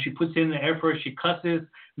puts in the effort. She cusses,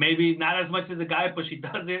 maybe not as much as a guy, but she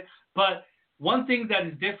does it. But one thing that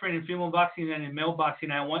is different in female boxing than in male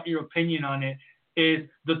boxing, I want your opinion on it, is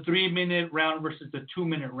the 3-minute round versus the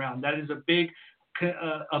 2-minute round. That is a big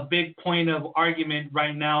point of argument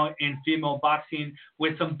right now in female boxing,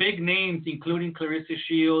 with some big names, including Clarissa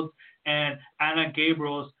Shields and Anna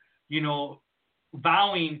Gabriels,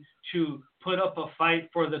 vowing to put up a fight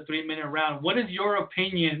for the 3-minute round. What is your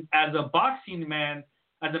opinion as a boxing man,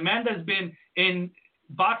 as a man that's been in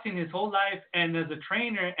boxing his whole life, and as a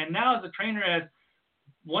trainer, and now as a trainer as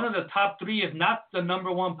one of the top 3, if not the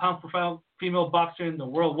number 1 pound for pound female boxer in the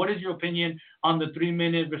world? What is your opinion on the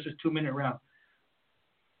 3-minute versus 2-minute round?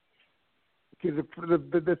 Okay,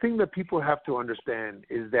 the thing that people have to understand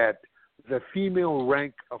is that the female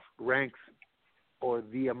ranks, or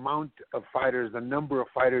the amount of fighters, the number of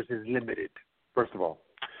fighters is limited, first of all.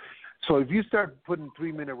 So if you start putting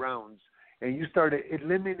 3-minute rounds and you start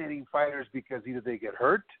eliminating fighters because either they get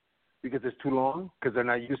hurt because it's too long, because they're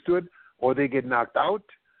not used to it, or they get knocked out,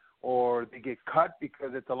 or they get cut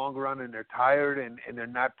because it's a longer run and they're tired and they're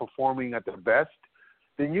not performing at their best,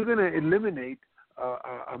 then you're going to eliminate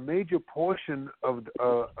a major portion of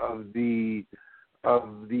the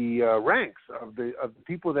ranks of the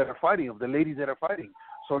people that are fighting, of the ladies that are fighting.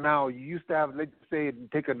 So now you used to have, let's say,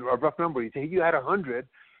 take a rough number. You say you had 100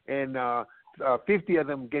 and 50 of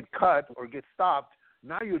them get cut or get stopped.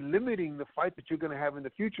 Now you're limiting the fight that you're going to have in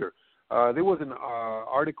the future. There was an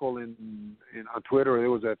article on Twitter.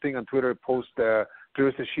 There was a thing on Twitter post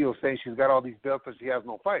Clarissa Shields saying she's got all these belts but she has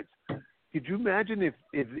no fights. Could you imagine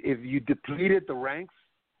if you depleted the ranks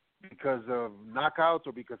because of knockouts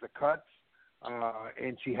or because of cuts,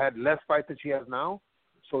 and she had less fights than she has now?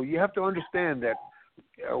 So you have to understand that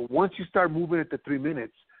once you start moving it to 3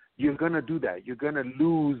 minutes, you're going to do that. You're going to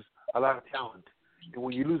lose a lot of talent. And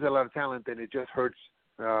when you lose a lot of talent, then it just hurts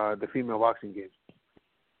the female boxing game.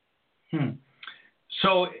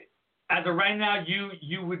 So as of right now,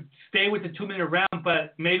 you would stay with the 2-minute round,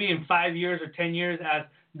 but maybe in 5 years or 10 years as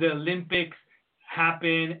the Olympics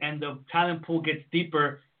happen and the talent pool gets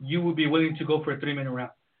deeper, you would be willing to go for a 3-minute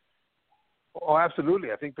round. Oh,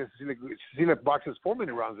 absolutely. I think that Cecilia boxes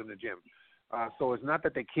 4-minute rounds in the gym. So it's not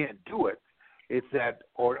that they can't do it. It's that,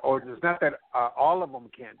 or it's not that all of them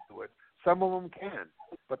can't do it. Some of them can,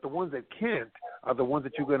 but the ones that can't are the ones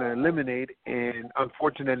that you're going to eliminate. And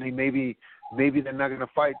unfortunately, maybe they're not going to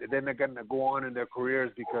fight. They're not going to go on in their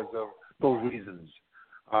careers because of those reasons.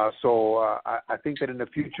 So I think that in the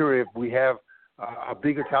future, if we have a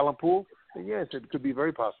bigger talent pool, then yes, it could be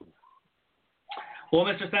very possible. Well,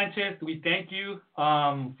 Mr. Sanchez, we thank you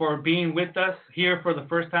for being with us here for the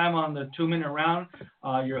first time on the 2-minute round.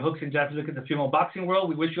 Your Hooks and Jabs look at the female boxing world.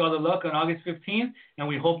 We wish you all the luck on August 15th, and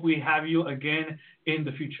we hope we have you again in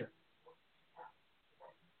the future.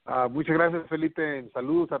 Muchas gracias, Felipe.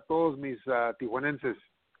 Saludos a todos mis tijuanenses.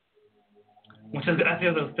 Muchas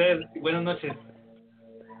gracias a usted. Buenas noches.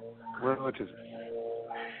 Buenas noches.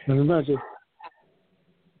 Buenas noches.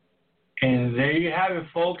 And there you have it,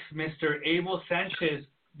 folks. Mr. Abel Sanchez,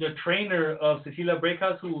 the trainer of Cecilia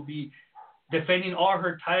Braekhus, who will be defending all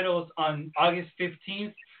her titles on August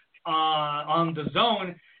 15th on the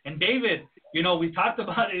Zone. And David, we talked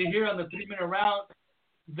about it here on the 3-minute round.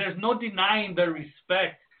 There's no denying the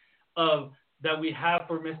respect that we have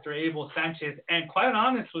for Mr. Abel Sanchez. And quite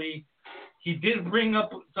honestly, he did bring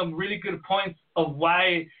up some really good points of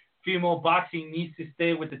why female boxing needs to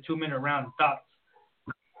stay with the 2-minute round. Thoughts?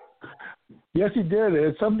 Yes, he did.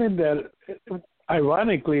 It's something that,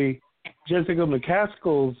 ironically, Jessica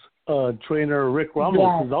McCaskill's trainer, Rick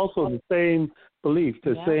Ramos, is also the same belief,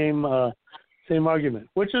 the same argument,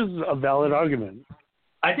 which is a valid argument.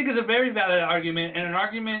 I think it's a very valid argument, and an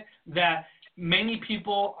argument that many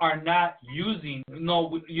people are not using.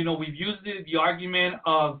 We've used the argument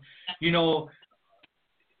of,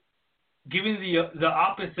 giving the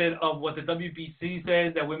opposite of what the WBC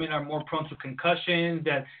says, that women are more prone to concussions,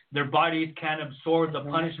 that their bodies can't absorb the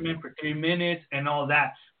punishment for 3 minutes and all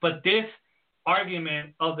that. But this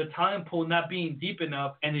argument of the talent pool not being deep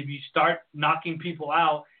enough, and if you start knocking people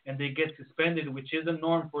out and they get suspended, which is a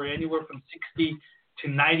norm for anywhere from 60 to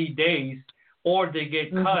 90 days, or they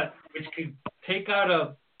get cut, which could take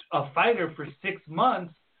out a fighter for 6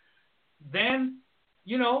 months, then,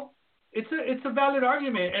 it's a valid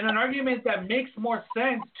argument, and an argument that makes more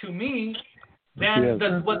sense to me than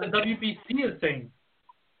what the WBC is saying.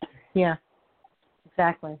 Yeah,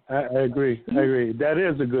 exactly. I agree. That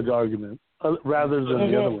is a good argument, rather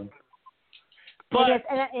than the other one. But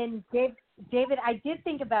and David, I did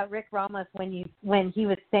think about Rick Ramos when he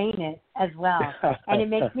was saying it as well, and it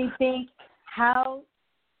makes me think how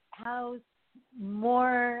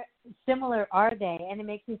more similar are they? And it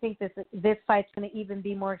makes me think this fight's going to even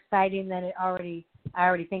be more exciting than I already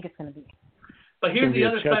think it's going to be. But here's the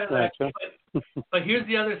other side of that. But here's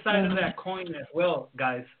the other side of that coin as well,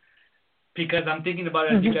 guys. Because I'm thinking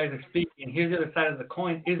about it as you guys are speaking. Here's the other side of the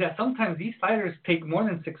coin: is that sometimes these fighters take more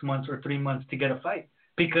than 6 months or 3 months to get a fight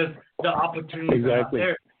because the opportunities are not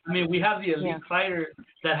there. I mean, we have the elite fighters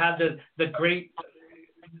that have the great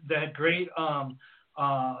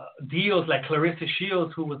deals like Clarissa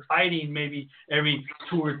Shields, who was fighting maybe every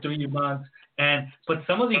 2 or 3 months, but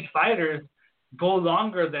some of these fighters go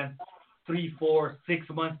longer than 3, 4, 6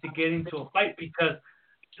 months to get into a fight because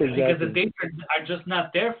the dates are just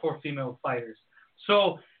not there for female fighters.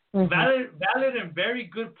 So valid and very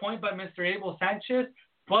good point by Mr. Abel Sanchez,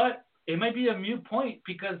 but it might be a moot point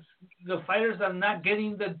because the fighters are not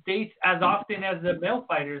getting the dates as often as the male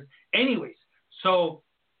fighters anyways. So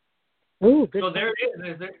there it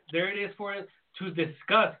is. There it is for us to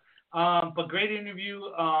discuss. But great interview,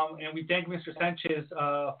 and we thank Mr. Sanchez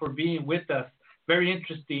for being with us. very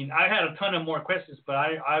interesting. I had a ton of more questions, but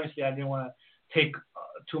I didn't want to take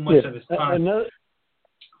too much of his time.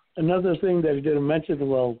 Another thing that he didn't mention,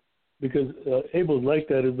 well, because Abel's like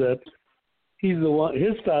that, is that he's the one.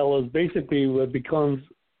 His style is basically what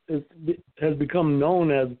has become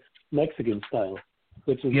known as Mexican style,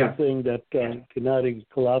 which is the thing that Gennady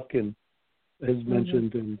Golovkin has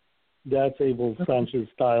mentioned, and that's Abel Sanchez's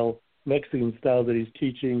style, Mexican style that he's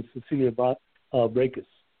teaching Cecilia Brækhus.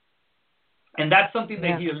 And that's something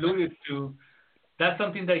that he alluded to. That's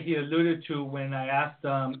something that he alluded to when I asked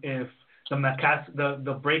if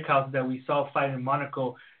the Brækhus that we saw fight in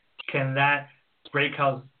Monaco, can that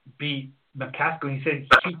Brækhus beat McCaskill? He said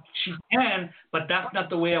she can, but that's not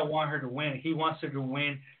the way I want her to win. He wants her to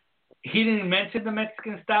win. He didn't mention the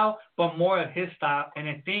Mexican style, but more of his style. And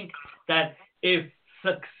I think that if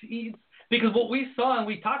succeeds, because what we saw and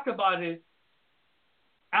we talked about it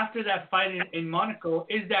after that fight in Monaco,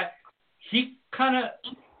 is that he kind of,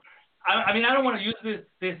 I mean, I don't want to use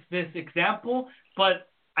this example, but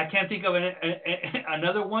I can't think of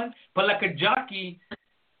another one. But like a jockey,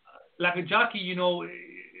 you know,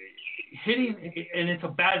 hitting, and it's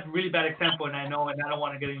a really bad example, and I know, and I don't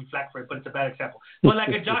want to get any flack for it, but it's a bad example. But like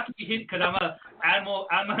a jockey hit, because I'm an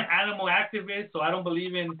animal activist, so I don't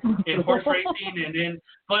believe in horse racing, and then,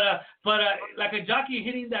 but like a jockey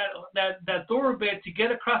hitting that thoroughbred to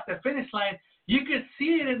get across the finish line, you could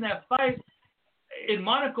see it in that fight in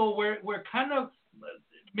Monaco where kind of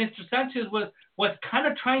Mr. Sanchez was kind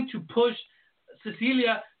of trying to push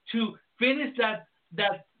Cecilia to finish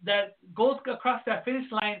that goes across that finish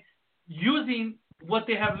line using what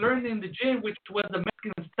they have learned in the gym, which was the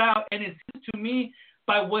Mexican style. And it seems to me,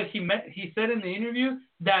 by what he said in the interview,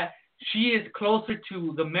 that she is closer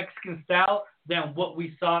to the Mexican style than what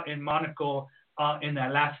we saw in Monaco in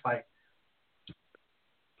that last fight.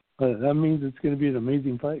 That means it's going to be an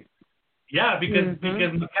amazing fight. Yeah, because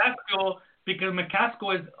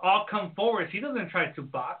McCaskill is all come forward. He doesn't try to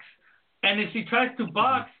box. And if he tries to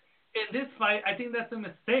box in this fight, I think that's a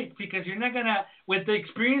mistake, because you're not going to, with the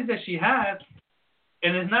experience that she has,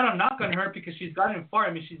 and it's not a knock on her because she's gotten far.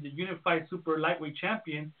 I mean, she's the unified super lightweight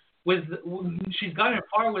champion. She's gotten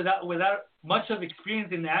far without much of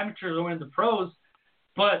experience in the amateurs or in the pros.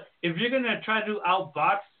 But if you're going to try to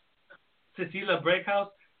outbox Cecilia Brækhus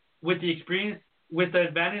with the experience, with the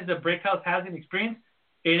advantage that Brækhus has in experience,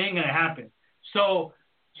 it ain't going to happen. So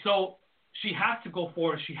she has to go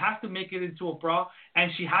forward. She has to make it into a brawl,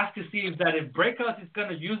 and she has to see that if Brækhus is going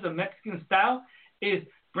to use the Mexican style, is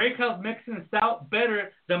Brækhus Mexican style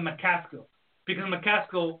better than McCaskill? Because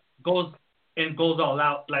McCaskill goes all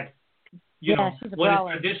out, like, you know, what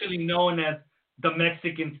is traditionally known as the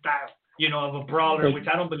Mexican style, you know, of a brawler, which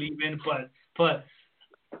I don't believe in, but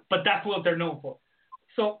that's what they're known for.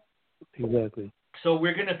 So exactly. So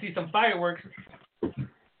we're going to see some fireworks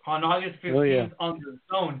on August 15th on the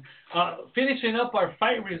zone. Finishing up our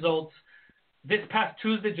fight results, this past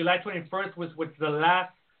Tuesday, July 21st, was the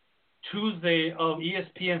last Tuesday of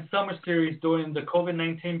ESPN Summer Series during the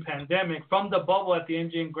COVID-19 pandemic. From the bubble at the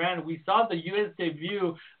MGM Grand, we saw the U.S.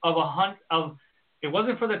 debut of it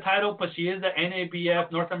wasn't for the title, but she is the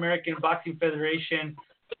NABF, North American Boxing Federation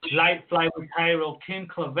light flyweight title, Kim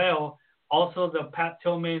Clavel. Also, the Pat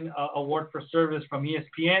Tillman Award for Service from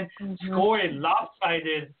ESPN, scored a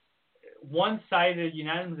lopsided, one-sided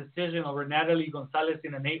unanimous decision over Natalie Gonzalez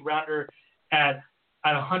in an 8-rounder at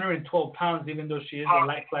 112 pounds, even though she is a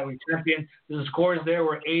light flyweight champion. The scores there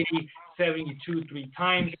were 80, 72 three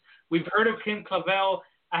times. We've heard of Kim Clavel.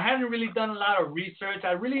 I haven't really done a lot of research.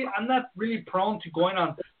 I'm not really prone to going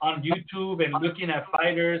on YouTube and looking at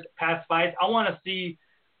fighters, past fights. I want to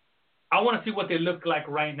see what they look like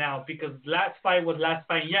right now, because last fight was last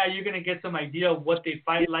fight. Yeah, you're going to get some idea of what they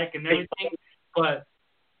fight like and everything, but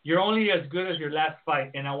you're only as good as your last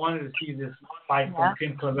fight. And I wanted to see this fight from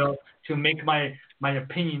Kim Clavel to make my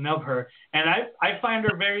opinion of her. And I find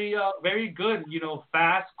her very, very good, you know,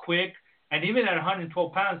 fast, quick, and even at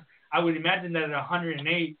 112 pounds, I would imagine that at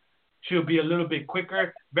 108, she'll be a little bit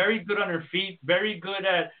quicker. Very good on her feet, very good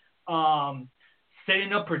at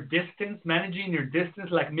setting up her distance, managing her distance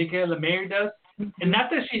like Mikaela Mayer does. And not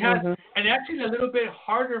that she has, and actually a little bit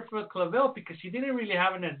harder for Clavel because she didn't really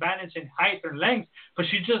have an advantage in height or length, but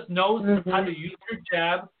she just knows how to use her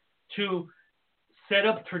jab to set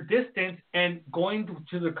up her distance and going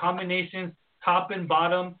to the combinations top and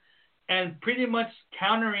bottom and pretty much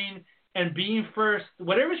countering and being first.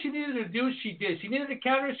 Whatever she needed to do, she did. She needed to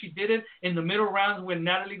counter, she did it in the middle rounds when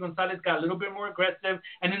Natalie Gonzalez got a little bit more aggressive.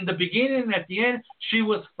 And in the beginning and at the end, she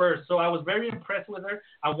was first. So I was very impressed with her.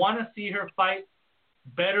 I want to see her fight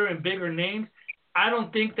better and bigger names. I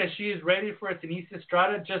don't think that she is ready for a Denise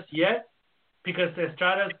Estrada just yet. because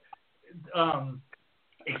Estrada's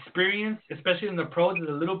experience, especially in the pros, is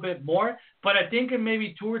a little bit more. But I think in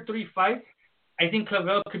maybe 2 or 3 fights, I think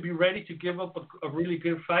Clavel could be ready to give up a really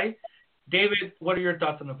good fight. David, what are your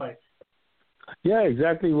thoughts on the fight? Yeah,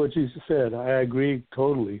 exactly what you said. I agree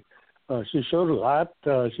totally. She showed a lot.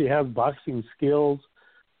 She has boxing skills,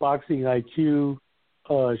 boxing IQ.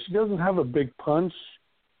 She doesn't have a big punch.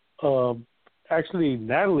 Actually,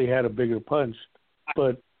 Natalie had a bigger punch,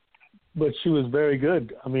 but she was very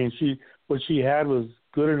good. I mean, what she had was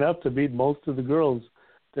good enough to beat most of the girls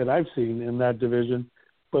that I've seen in that division.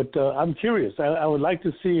 But I'm curious. I would like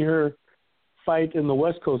to see her fight in the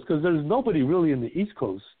West Coast because there's nobody really in the East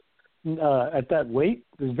Coast at that weight.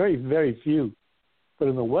 There's very, very few. But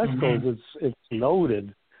in the West Coast, it's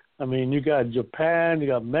loaded. I mean, you got Japan, you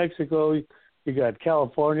got Mexico, you got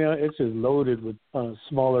California. It's just loaded with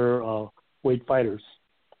smaller weight fighters.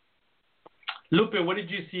 Lupe, what did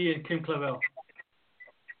you see in Kim Clavel?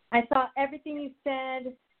 I saw everything you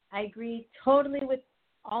said. I agree totally with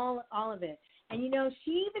all of it. And,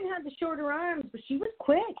 she even had the shorter arms, but she was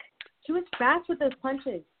quick. She was fast with those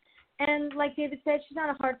punches. And like David said, she's not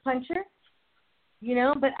a hard puncher,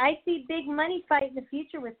 but I see big money fight in the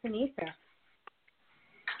future with Seniesa.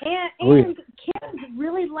 And Kim's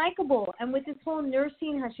really likable. And with this whole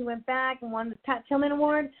nursing, how she went back and won the Pat Tillman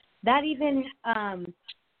Award, that even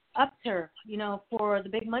ups her, for the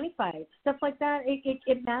big money fights. Stuff like that,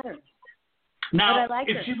 it matters. Now, but I like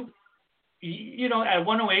if her. she, at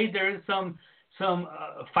 108, there is some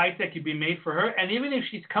fights that could be made for her. And even if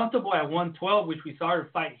she's comfortable at 112, which we saw her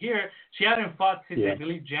fight here, she hadn't fought since, I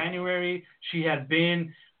believe, January. She had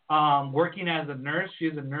been working as a nurse. She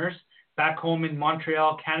is a nurse back home in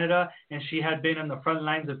Montreal, Canada, and she had been on the front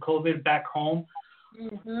lines of COVID back home.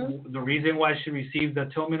 The reason why she received the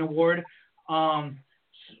Tillman Award.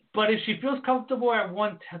 But if she feels comfortable at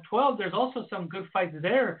 112, there's also some good fights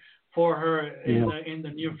there for her in the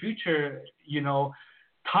near future.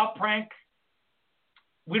 Top Rank,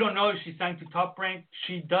 we don't know if she signed to Top Rank.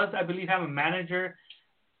 She does, I believe, have a manager.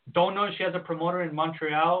 Don't know if she has a promoter in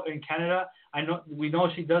Montreal, in Canada. We know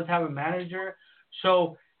she does have a manager.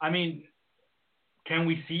 So, I mean, can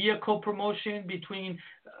we see a co-promotion between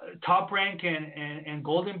Top Rank and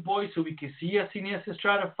Golden Boy so we could see a Seniesa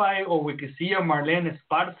Estrada fight, or we could see a Marlene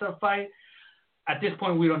Esparza fight? At this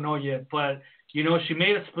point, we don't know yet. But, she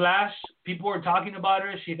made a splash. People were talking about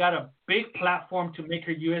her. She got a big platform to make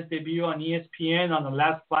her U.S. debut on ESPN on the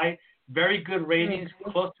last fight. Very good ratings,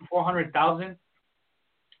 close to 400,000.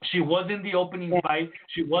 She was in the opening fight.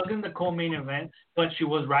 She was in the co-main event, but she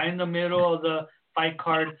was right in the middle of the fight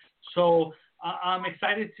card. So I'm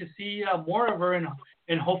excited to see more of her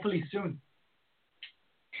and hopefully soon.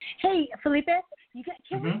 Hey, Felipe,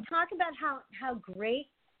 can we talk about how great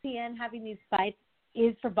CN having these fights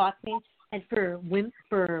is for boxing and for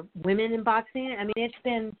women in boxing? I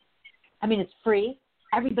mean, it's free.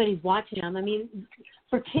 Everybody's watching them. I mean,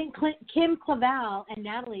 for Kim Clavel and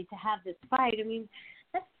Natalie to have this fight, I mean,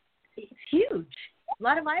 it's huge. A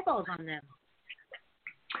lot of eyeballs on them.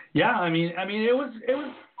 Yeah, I mean, it was.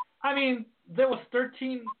 I mean, there was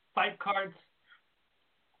 13 fight cards.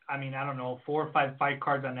 I mean, I don't know, 4 or 5 fight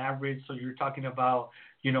cards on average. So you're talking about,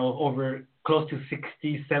 over close to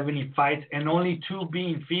 60, 70 fights, and only 2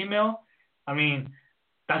 being female. I mean,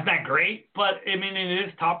 that's not great, but I mean, it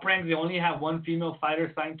is Top Rank. They only have 1 female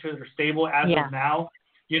fighter signed to their stable as of now.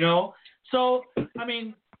 So I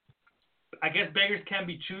mean, I guess beggars can't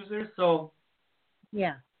be choosers. So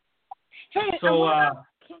yeah. Hey, so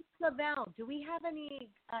Kim Clavel, do we have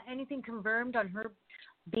anything confirmed on her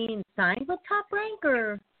being signed with Top Rank,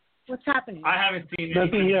 or what's happening? I haven't seen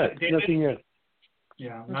nothing yet. Nothing yet.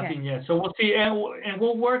 Yeah, nothing yet. So we'll see, and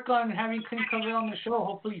we'll work on having Kim Clavel on the show.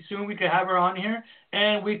 Hopefully soon we could have her on here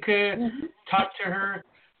and we could talk to her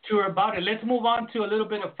about it. Let's move on to a little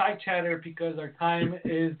bit of fight chatter because our time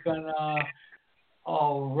is gonna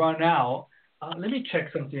run out. Let me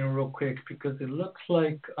check something real quick because it looks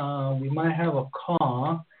like we might have a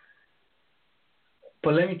call.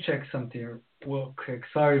 But let me check something real quick.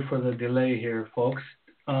 Sorry for the delay here, folks.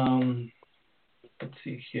 Let's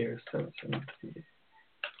see here. 773.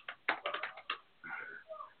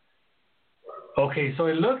 Okay, so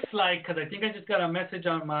it looks like, because I think I just got a message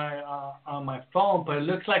on my phone, but it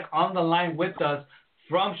looks like on the line with us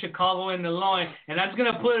from Chicago, Illinois, and I'm just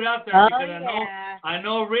gonna put it out there because I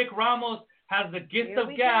know Rick Ramos has the gift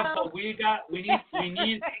of gab, but we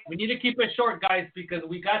need to keep it short, guys, because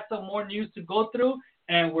we got some more news to go through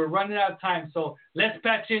and we're running out of time. So let's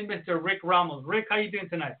patch in Mr. Rick Ramos. Rick, how you doing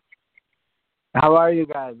tonight? How are you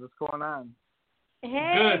guys? What's going on?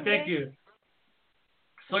 Hey, good, thank you.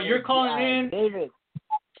 So you're calling in. David.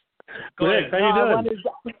 Go Rick, ahead. how you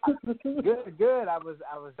doing? Good. I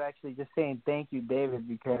was actually just saying thank you, David,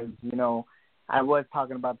 because I was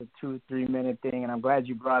talking about the 2-3 minute thing, and I'm glad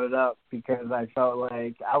you brought it up because I felt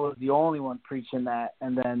like I was the only one preaching that,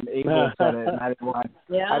 and then Abel said it, and I didn't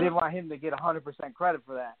want him to get 100% credit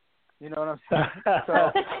for that. You know what I'm saying? So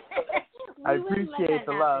I appreciate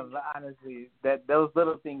the love, honestly. That those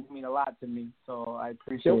little things mean a lot to me, so I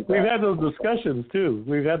appreciate that. We've had those discussions too.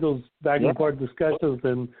 We've had those back and forth discussions,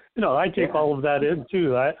 and I take all of that in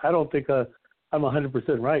too. I don't think I'm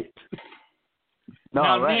 100% right. No,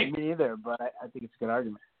 now, right, Nick, me either, but I think it's a good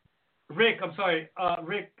argument. Rick, I'm sorry.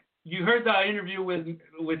 Rick, you heard the interview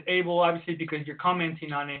with Abel, obviously, because you're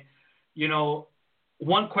commenting on it.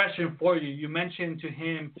 One question for you. You mentioned to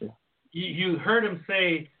him, you heard him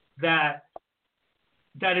say that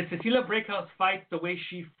if Cecilia Braekhus fights the way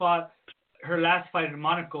she fought her last fight in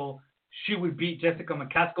Monaco, she would beat Jessica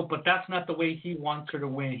McCaskill, but that's not the way he wants her to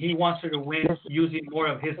win. He wants her to win using more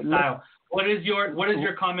of his style. What is your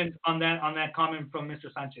comment on that comment from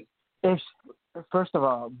Mr. Sanchez? First of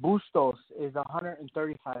all, Bustos is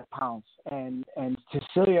 135 pounds, and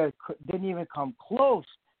Cecilia didn't even come close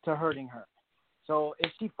to hurting her. So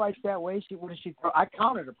if she fights that way, what does she throw? I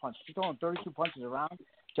counted her punches. She's throwing 32 punches around.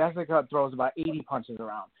 Jessica throws about 80 punches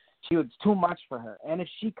around. It's too much for her. And if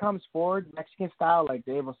she comes forward Mexican style like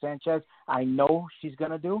Abel Sanchez, I know she's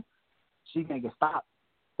gonna do. She's gonna get stopped.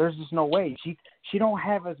 There's just no way. She don't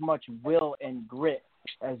have as much will and grit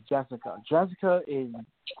as Jessica. Jessica is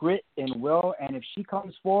grit and will, and if she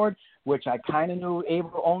comes forward, which I kind of knew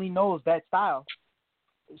Abel only knows that style,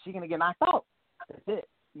 she's gonna get knocked out. That's it,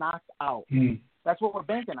 knocked out. That's what we're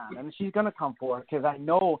banking on, and she's gonna come forward because I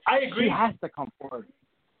know she has to come forward.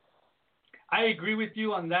 I agree with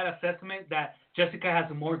you on that assessment that Jessica has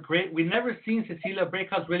more grit. We've never seen Cecilia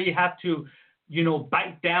Braekhus really have to,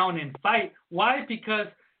 bite down and fight. Why? Because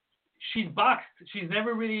she's boxed. She's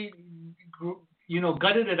never really,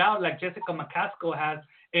 gutted it out like Jessica McCaskill has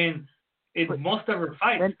in most of her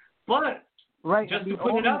fights. But just to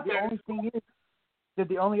put it out there.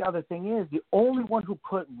 The only other thing is the only one who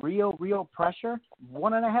put real pressure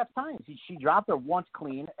 1.5 times. She dropped her once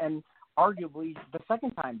clean, and arguably the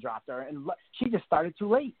second time dropped her, and she just started too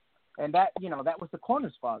late. And that was the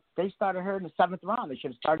corner's fault. They started her in the 7th round. They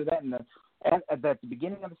should have started that at the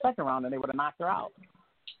beginning of the 2nd round, and they would have knocked her out.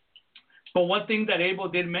 But one thing that Abel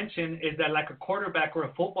did mention is that like a quarterback or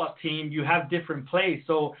a football team, you have different plays.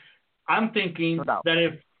 So I'm thinking that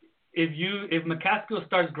if McCaskill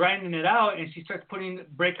starts grinding it out and she starts putting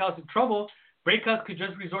Braekhus in trouble, Braekhus could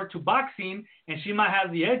just resort to boxing, and she might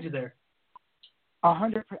have the edge there.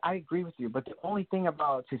 100%, I agree with you. But the only thing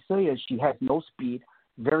about Cecilia is she has no speed,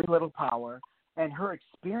 very little power, and her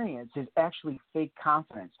experience is actually fake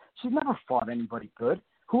confidence. She's never fought anybody good.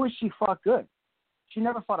 Who has she fought good? She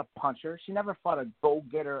never fought a puncher. She never fought a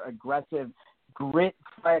go-getter, aggressive, grit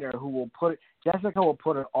fighter who will Jessica will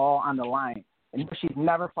put it all on the line. And she's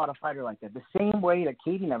never fought a fighter like that. The same way that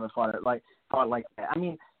Katie never fought like that. I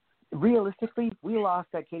mean, realistically, we lost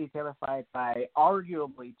that Katie Taylor fight by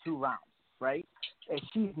arguably 2 rounds, right? And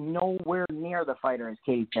she's nowhere near the fighter as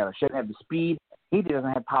Katie Taylor. She doesn't have the speed. Katie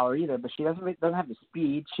doesn't have power either, but she doesn't have the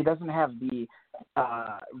speed. She doesn't have the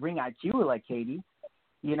ring IQ like Katie.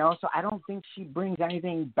 So I don't think she brings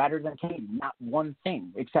anything better than Katie. Not one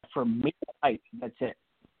thing, except for making fights. That's it.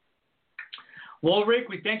 Well, Rick,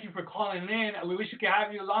 we thank you for calling in. We wish we could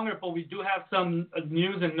have you longer, but we do have some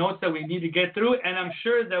news and notes that we need to get through, and I'm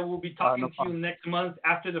sure that we'll be talking to you next month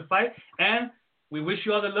after the fight, and we wish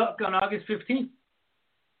you all the luck on August 15th.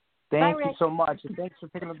 Thank you so much, and thanks for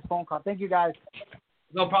picking up the phone call. Thank you, guys.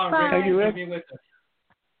 No problem, Rick. Thank you, Rick. For being with us.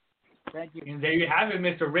 Thank you. And there you have it,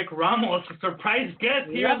 Mr. Rick Ramos, a surprise guest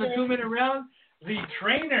here on the 2-Minute Round, the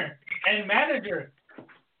trainer and manager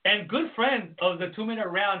and good friend of the 2-Minute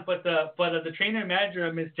Round, but the trainer and manager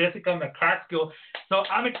of Miss Jessica McCaskill. So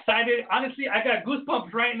I'm excited. Honestly, I got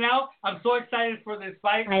goosebumps right now. I'm so excited for this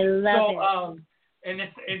fight. I love it. And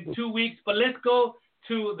it's in 2 weeks. But let's go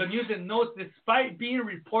to the news and notes. Despite being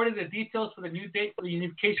reported, the details for the new date for the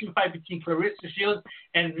unification fight between Clarissa Shields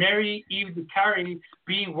and Mary Eve Ducari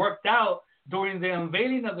being worked out during the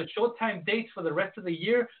unveiling of the Showtime dates for the rest of the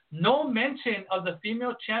year, no mention of the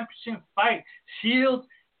female championship fight. Shields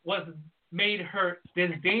made her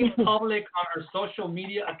disdain public on her social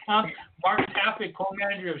media account. Mark Taffet,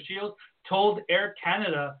 co-manager of Shields, told Air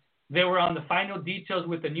Canada they were on the final details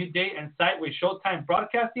with the new date and site with Showtime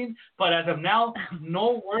Broadcasting, but as of now,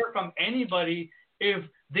 no word from anybody if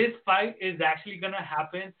this fight is actually going to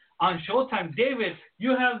happen on Showtime. David,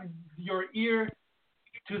 you have your ear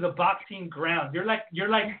to the boxing ground. You're like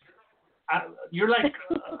I'm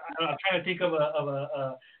trying to think of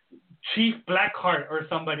a Chief Blackheart or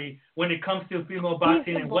somebody when it comes to female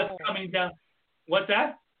boxing and what's coming down. What's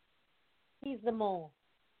that? He's the mole.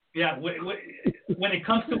 Yeah, when it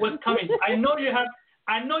comes to what's coming, I know you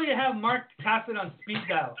have Mark Taffet on speed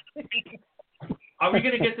dial. Are we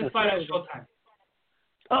gonna get this fight on Showtime?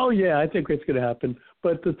 Oh yeah, I think it's gonna happen.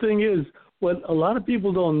 But the thing is, what a lot of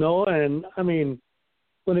people don't know, and I mean,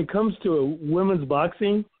 when it comes to women's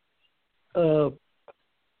boxing, Al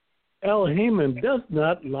Heyman does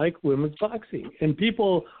not like women's boxing, and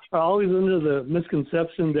people are always under the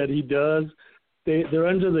misconception that he does. They're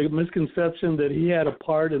under the misconception that he had a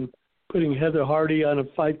part in putting Heather Hardy on a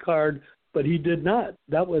fight card, but he did not.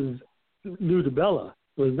 That was Lou DiBella.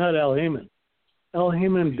 It was not Al Heyman. Al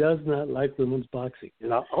Heyman does not like women's boxing,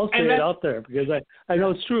 and I'll say it out there because I know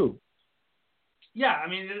it's true. Yeah, I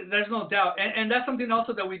mean, there's no doubt, and that's something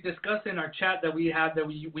also that we discussed in our chat that we have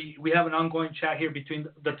an ongoing chat here between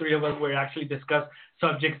the three of us where we actually discuss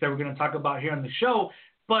subjects that we're going to talk about here on the show.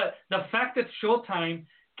 But the fact that Showtime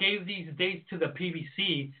gave these dates to the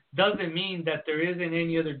PBC doesn't mean that there isn't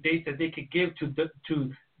any other dates that they could give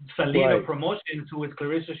to Salida Promotions, who is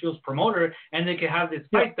Claressa Shields' promoter, and they could have this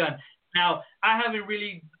fight done. Now, I haven't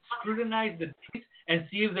really scrutinized the dates and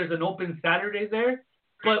see if there's an open Saturday there.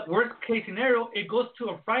 But worst case scenario, it goes to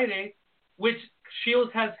a Friday, which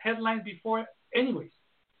Shields has headlined before anyways.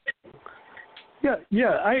 Yeah.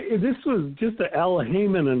 This was just an Al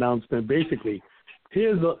Heyman announcement, basically.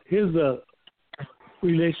 His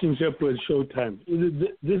relationship with Showtime.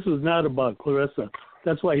 This was not about Claressa.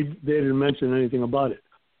 That's why they didn't mention anything about it.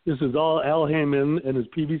 This is all Al Heyman and his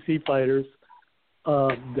PBC fighters.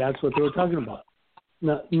 That's what they were talking about.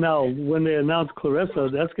 Now, when they announce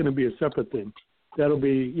Claressa, that's going to be a separate thing. That'll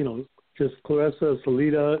be, just Claressa,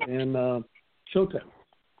 Salida, and Showtime.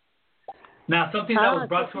 Now, something that was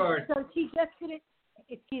brought to our... So she just couldn't...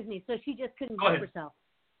 Excuse me. So she just couldn't help herself.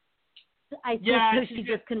 I think she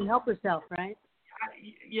just couldn't help herself, right?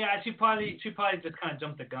 Yeah, she probably just kind of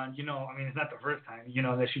jumped the gun. I mean, it's not the first time,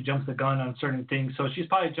 that she jumps the gun on certain things. So she's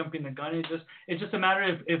probably jumping the gun. It's just a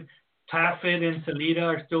matter if Taffet and Salida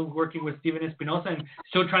are still working with Steven Espinosa and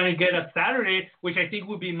still trying to get a Saturday, which I think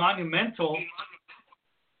would be monumental.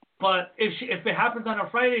 But if it happens on a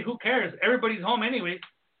Friday, who cares? Everybody's home anyway.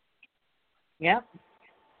 Yep.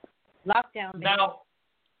 Lockdown. Now,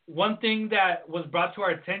 one thing that was brought to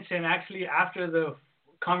our attention actually after the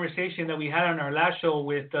conversation that we had on our last show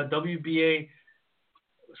with the WBA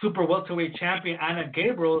super welterweight champion Anna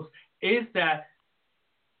Gabriels is that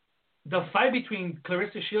the fight between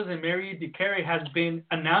Claressa Shields and Mary DiCarry has been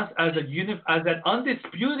announced as an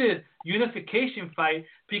undisputed unification fight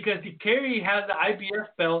because DiCarry has the IBF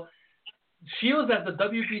belt, Shields has the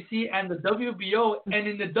WBC and the WBO, and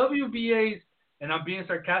in the WBA's, and I'm being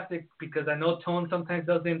sarcastic because I know tone sometimes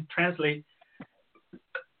doesn't translate,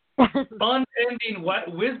 unending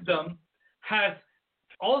wisdom has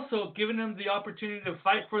also given him the opportunity to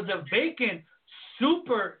fight for the vacant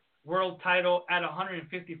super world title at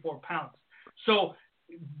 154 pounds. So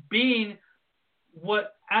being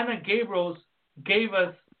what Anna Gabriels gave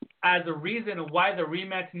us as a reason of why the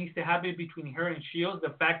rematch needs to happen between her and Shields,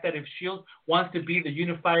 the fact that if Shields wants to be the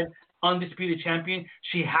unified undisputed champion,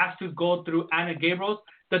 she has to go through Anna Gabriels.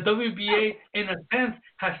 The WBA, in a sense,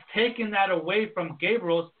 has taken that away from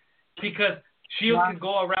Gabriels because Shields can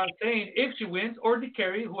go around saying, if she wins, or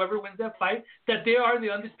DiCarry, whoever wins that fight, that they are the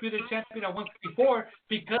undisputed champion at 154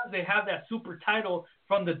 because they have that super title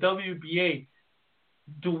from the WBA.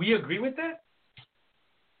 Do we agree with that?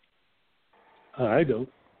 I don't.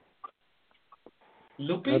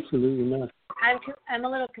 Loopy? Absolutely not. I'm a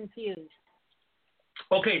little confused.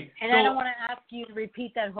 Okay. And I don't want to ask you to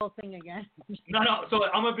repeat that whole thing again. No. So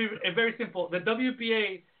I'm going to be very simple. The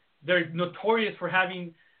WBA, they're notorious for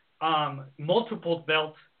having multiple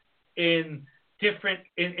belts in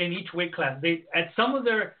each weight class. They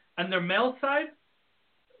on their male side,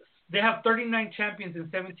 they have 39 champions in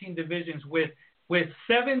 17 divisions with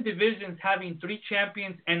 7 divisions having 3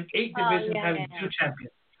 champions and 8 divisions having 2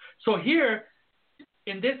 champions. So here,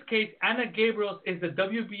 in this case, Anna Gabriels is the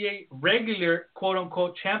WBA regular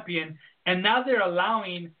quote-unquote champion, and now they're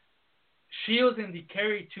allowing Shields and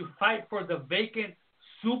DiCarry to fight for the vacant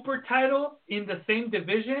super title in the same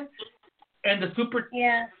division, and the super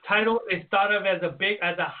title is thought of as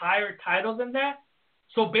a higher title than that.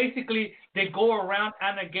 So basically, they go around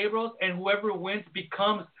Anna Gabriels, and whoever wins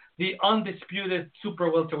becomes the undisputed super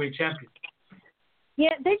welterweight champion.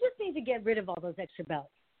 Yeah, they just need to get rid of all those extra belts.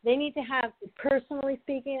 They need to have, personally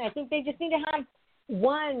speaking, I think they just need to have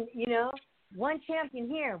one champion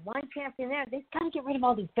here, one champion there. They've got to get rid of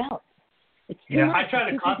all these belts. I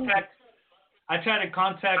tried to I tried to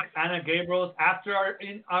contact Anna Gabriels after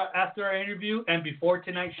our interview and before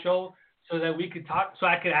tonight's show so that we could talk, so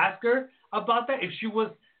I could ask her about that if she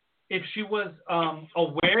was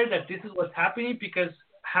aware that this is what's happening, because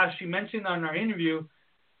as she mentioned on our interview,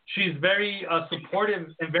 she's very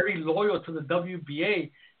supportive and very loyal to the WBA,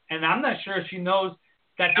 and I'm not sure she knows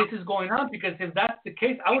that this is going on, because if that's the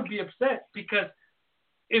case, I would be upset, because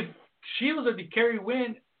if Shields or Kerry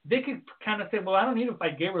win, they could kind of say, well, I don't need to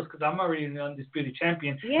fight Gabriels because I'm already the undisputed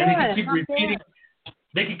champion. Yeah, and they can keep repeating.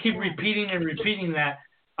 They can keep repeating and repeating that.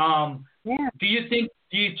 Do you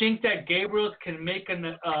think that Gabriels can make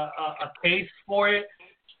a case for it,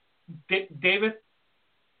 David?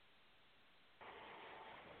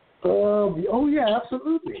 Oh yeah,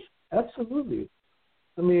 absolutely.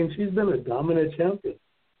 I mean, she's been a dominant champion.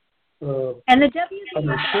 And the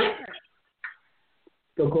WBA,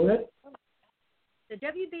 go ahead. The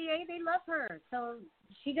WBA, they love her, so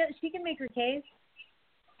she can make her case.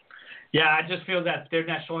 Yeah, I just feel that they're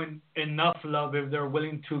not showing enough love if they're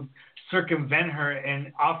willing to circumvent her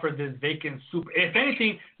and offer this vacant super. If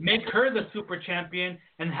anything, make her the super champion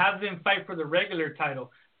and have them fight for the regular title.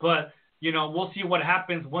 But we'll see what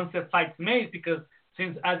happens once the fight's made, because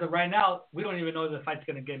since as of right now, we don't even know if the fight's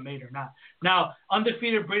going to get made or not. Now,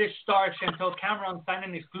 undefeated British star Chantel Cameron signed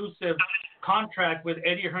an exclusive contract with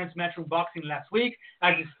Eddie Hearn's Matchroom Boxing last week.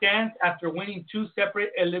 As it stands, after winning 2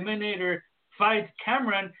 separate eliminator fights,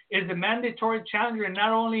 Cameron is the mandatory challenger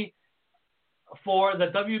not only for the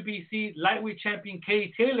WBC lightweight champion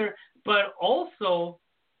Katie Taylor, but also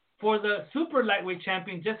for the super lightweight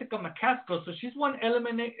champion Jessica McCaskill. So she's won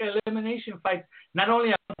elimination fights not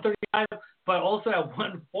only at 135 but also at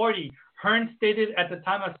 140. Hearn stated at the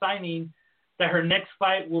time of signing that her next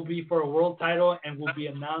fight will be for a world title and will be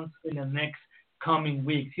announced in the next coming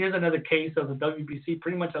weeks. Here's another case of the WBC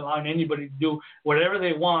pretty much allowing anybody to do whatever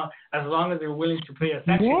they want as long as they're willing to pay a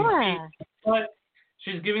sanctioning fee. But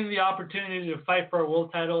she's given the opportunity to fight for a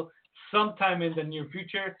world title sometime in the near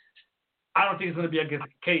future. I don't think it's going to be against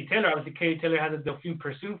Katie Taylor. Obviously, Katie Taylor has a Delphine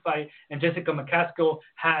Pursuit fight, and Jessica McCaskill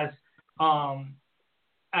has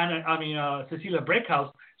Cecilia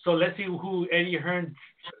Breakhouse. So let's see who Eddie Hearn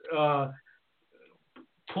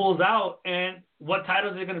pulls out and what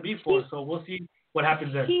titles they're going to be for. So we'll see what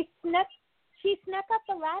happens there. She snuck up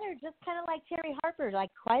the ladder just kind of like Terry Harper, like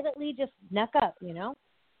quietly just snuck up,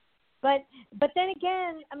 But then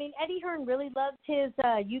again, I mean, Eddie Hearn really loves his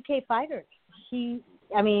UK fighters.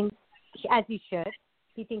 As he should.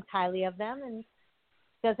 He thinks highly of them and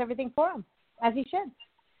does everything for them, as he should.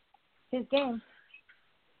 His game.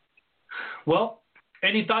 Well,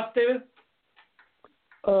 any thoughts, David?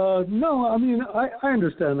 No, I mean, I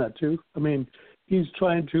understand that too. I mean, he's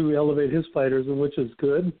trying to elevate his fighters, and which is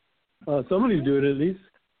good. Somebody's doing it at least.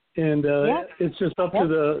 And it's just up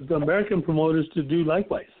to the American promoters to do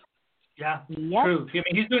likewise. Yeah, true. I mean,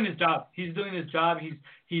 he's doing his job. He's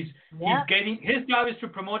getting, his job is to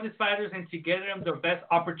promote his fighters and to get them the best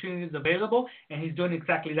opportunities available, and he's doing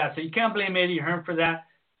exactly that. So you can't blame Eddie Hearn for that.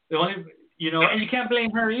 And you can't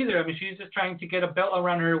blame her either. I mean, she's just trying to get a belt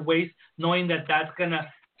around her waist, knowing that that's gonna,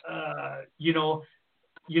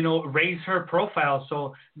 raise her profile.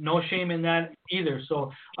 So no shame in that either.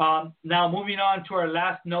 So now moving on to our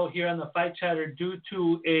last note here on the Fight Chatter, due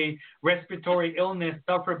to a respiratory illness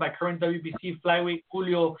suffered by current WBC flyweight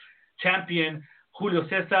champion Julio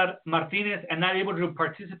Cesar Martinez and not able to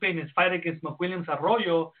participate in his fight against McWilliams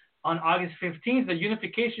Arroyo on August 15th, the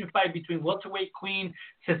unification fight between welterweight queen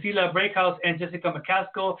Cecilia Breakhouse and Jessica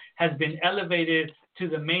McCaskill has been elevated to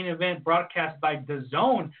the main event broadcast by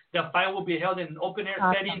DAZN. The fight will be held in an open-air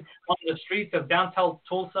setting on the streets of downtown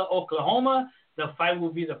Tulsa, Oklahoma. The fight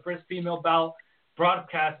will be the first female bout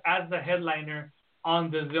broadcast as the headliner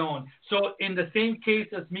on DAZN. So in the same case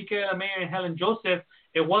as Mikaela Mayer and Helen Joseph,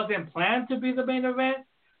 it wasn't planned to be the main event,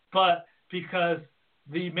 but because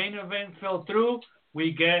the main event fell through,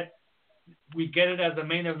 we get it as a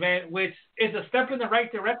main event, which is a step in the right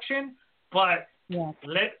direction, but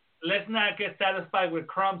let's not get satisfied with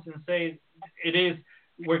crumbs and say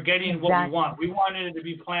we're getting what we want. We wanted it to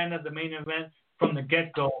be planned as the main event from the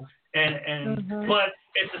get-go, but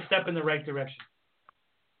it's a step in the right direction.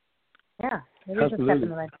 Yeah, it is a step in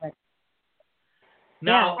the right direction.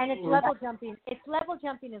 Now, and it's level jumping. It's level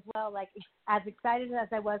jumping as well. Like, as excited as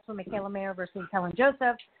I was for Mikaela Mayer versus Helen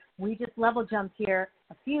Joseph, we just level jumped here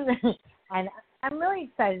a few, and I'm really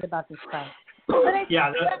excited about this fight. But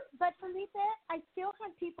Felipe, I still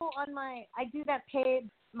have people on my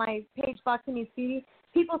page, Boxing News TV,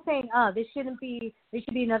 people saying, there should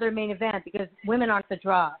be another main event because women aren't the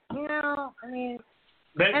draw. I mean,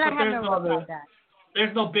 and I have no doubt about that.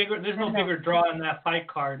 there's no bigger draw in that fight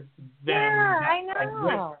card than I that.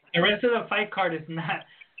 know. The rest of the fight card is not.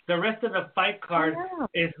 The rest of the fight card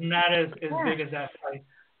is not as big as that fight.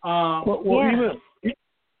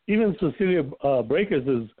 Even Cecilia Breakers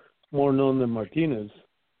is more known than Martinez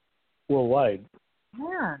worldwide.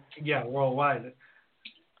 Yeah, Worldwide.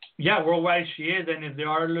 Yeah, worldwide she is, and if they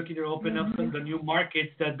are looking to open up some of the new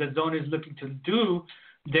markets that the zone is looking to do,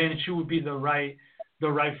 then she would be the right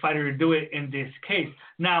fighter to do it in this case.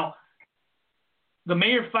 Now, the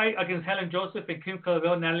Mayer fight against Helen Joseph and Kim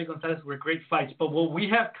Clavel, Natalie Gonzalez were great fights, but what we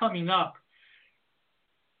have coming up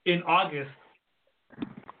in August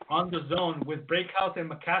on the zone with Breakhouse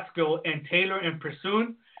and McCaskill and Taylor and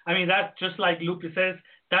Pursoon, I mean, that's just like Lupe says,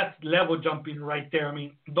 that's level jumping right there. I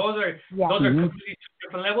mean, those are completely two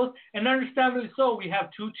different levels, and understandably so. We have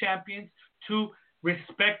two champions, two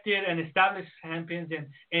respected and established champions,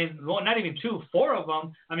 and well, not even two, four of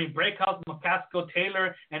them. I mean, Breakhouse, McCaskill,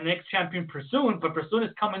 Taylor, and next champion Pursoon. But Pursoon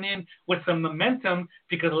is coming in with some momentum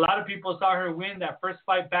because a lot of people saw her win that first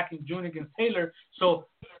fight back in June against Taylor. So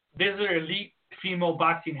there's an elite female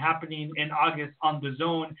boxing happening in August on the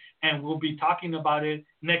zone, and we'll be talking about it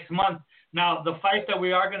next month. Now, the fight that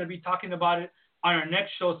we are going to be talking about it on our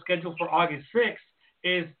next show scheduled for August 6th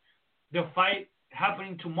is the fight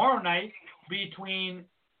happening tomorrow night between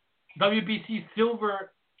WBC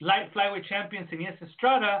silver light flyweight champion Inés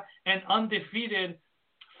Estrada and undefeated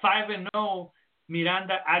 5-0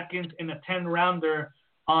 Miranda Atkins in a 10-rounder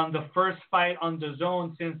on the first fight on the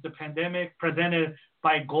zone since the pandemic, presented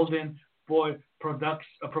by Golden Boy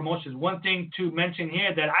Promotions. One thing to mention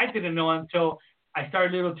here that I didn't know until I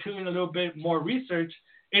started doing a little bit more research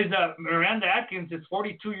is that Miranda Atkins is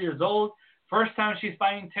 42 years old. First time she's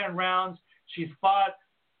fighting 10 rounds. She's fought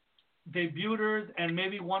debuters and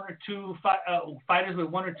maybe one or two fighters with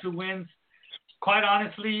one or two wins. Quite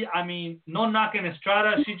honestly, I mean, no knock in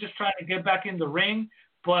Estrada. She's just trying to get back in the ring.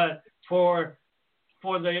 But for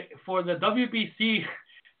the WBC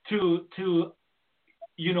to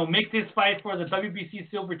make this fight for the WBC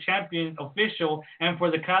silver champion official, and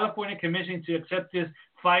for the California Commission to accept this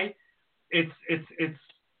fight, it's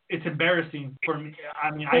embarrassing for me.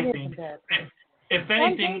 I mean, I think if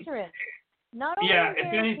anything, dangerous. Not only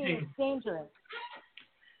if anything, it's dangerous.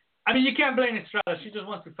 I mean, you can't blame Estrada. She just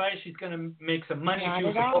wants to fight. She's gonna make some money. Not she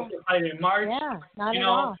was at all. supposed to fight in March. Yeah, not at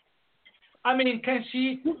all. I mean,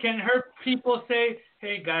 can her people say,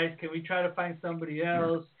 hey guys, can we try to find somebody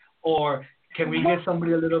else, or can we get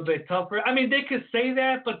somebody a little bit tougher? I mean, they could say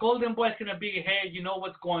that, but Golden Boy's going to be, hey, you know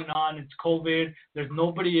what's going on. It's COVID. There's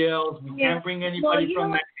nobody else. We can't bring anybody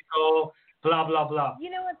from Mexico, blah, blah, blah. You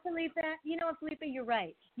know what, Felipe? You're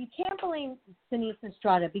right. You can't blame Inés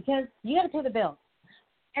Estrada because you got to pay the bills.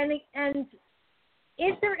 And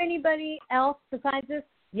is there anybody else besides this?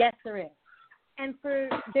 Yes, there is. And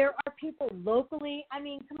there are people locally. I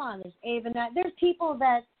mean, come on, there's Ava. There's people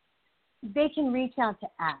that they can reach out to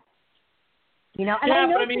ask. And I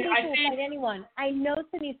know Sinisa will fight anyone. I know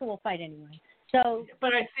Sinisa will fight anyone. So,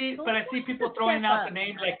 but I see people throwing out the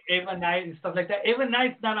names like Ava Knight and stuff like that. Ava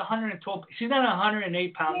Knight's not 112. She's not a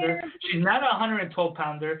 108 pounder. Yeah. She's not a 112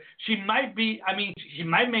 pounder. She might be. I mean, she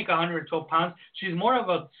might make 112 pounds. She's more of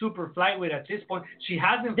a super flyweight at this point. She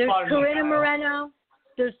hasn't fought. Corinna Moreno.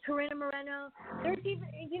 There's Corinna Moreno. There's even,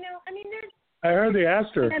 there's. I heard they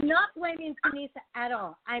asked her. And I'm not blaming Sinisa at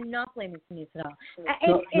all. And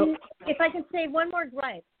if I can say one more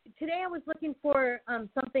gripe. Today I was looking for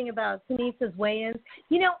something about Sinisa's weigh-ins.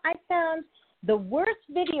 I found the worst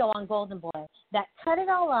video on Golden Boy that cut it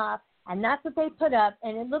all off, and that's what they put up,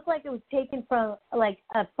 and it looked like it was taken from, like,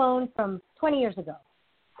 a phone from 20 years ago.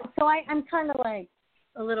 So I'm kind of, like,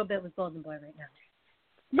 a little bit with Golden Boy right now.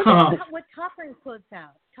 Look at what Top Rank puts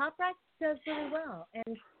out. Top Rank does really well,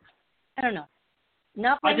 and I don't know.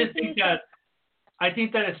 I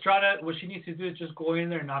think that Estrada, what she needs to do is just go in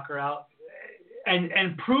there and knock her out,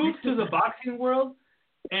 and prove to the boxing world,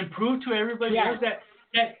 and prove to everybody else that,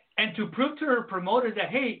 and to prove to her promoters that,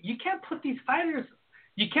 hey, you can't put these fighters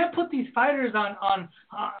on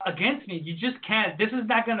against me. You just can't. This is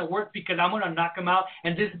not going to work because I'm going to knock them out,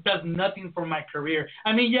 and this does nothing for my career.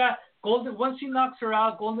 I mean, once she knocks her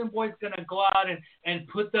out, Golden Boy's going to go out and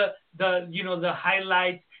put the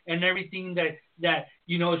highlights and everything that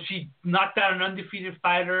she knocked out an undefeated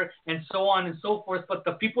fighter and so on and so forth. But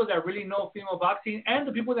the people that really know female boxing, and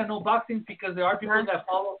the people that know boxing, because there are people that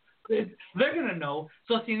follow, they're going to know.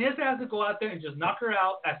 So Sinisa has to go out there and just knock her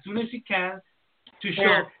out as soon as she can to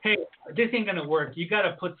show, hey, this ain't going to work. You got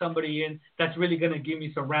to put somebody in that's really going to give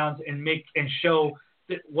me some rounds and show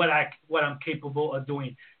what I'm capable of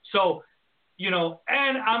doing. So,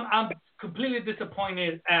 and I'm completely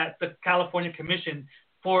disappointed at the California Commission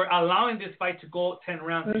for allowing this fight to go 10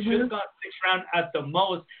 rounds. It should have gone 6 rounds at the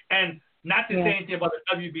most. And not to say anything about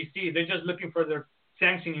the WBC, they're just looking for their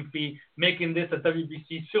sanctioning fee, making this a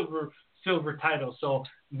WBC silver title. So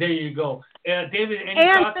there you go. David, any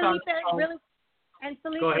thoughts on?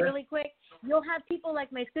 Felipe, really quick, you'll have people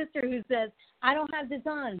like my sister who says, I don't have this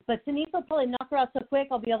on, but Denise will probably knock her out so quick,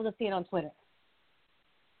 I'll be able to see it on Twitter.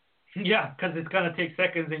 Yeah, because it's going to take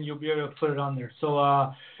seconds and you'll be able to put it on there. So,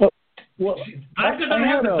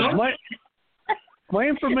 my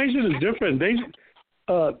information is different.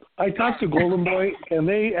 I talked to Golden Boy, and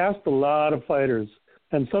they asked a lot of fighters.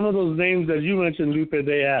 And some of those names that you mentioned, Lupe,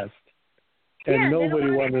 they asked. And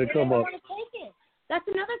nobody wanted to come up. That's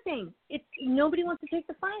another thing. Nobody wants to take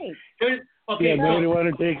the fight. Nobody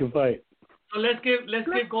wanted to take a fight. So let's give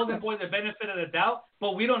Golden Boy the benefit of the doubt,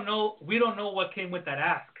 but we don't know what came with that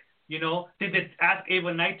ask. You know, did they ask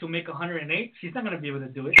Ava Knight to make 108? She's not going to be able to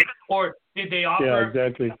do it. Or did they offer? Yeah,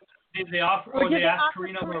 exactly. Did they offer? Or they asked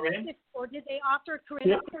Karina Marin? Or did they offer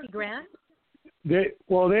Karina $50,000? They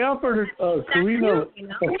offered Karina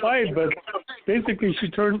a fight, but basically she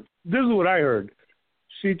turned. This is what I heard.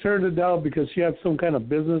 She turned it down because she had some kind of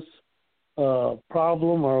business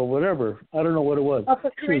problem or whatever. I don't know what it was. Oh,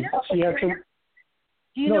 for Karina? She had some.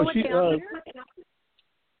 Do you know what they offered her?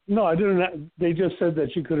 No, I didn't. They just said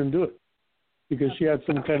that she couldn't do it because she had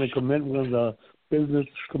some kind of commitment, business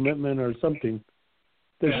commitment or something.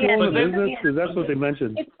 They're showing the business because that's what they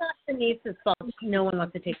mentioned. It's not Denise's fault. No one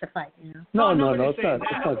wants to take the fight, you know. No, it's not.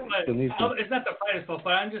 Denise. It's not the fighter's fault,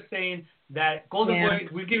 but I'm just saying that Golden Boy,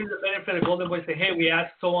 we give the benefit of Golden Boy, say, hey, we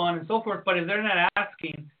asked so on and so forth, but if they're not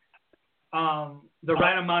asking the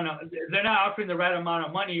right amount of, they're not offering the right amount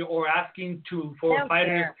of money or asking for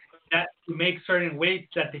fighters that to make certain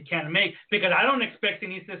weights that they can't make, because I don't expect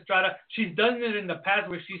Denise Estrada. She's done it in the past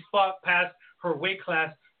where she's fought past her weight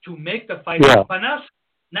class to make the fight, but now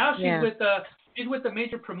she's with the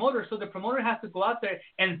major promoter, so the promoter has to go out there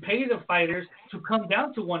and pay the fighters to come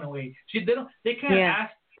down to 108. They can't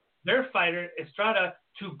ask their fighter Estrada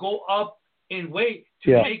to go up in weight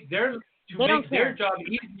to make their job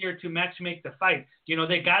easier to make the fight. You know,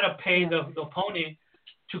 they gotta pay the opponent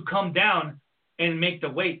to come down and make the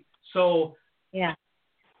weight. So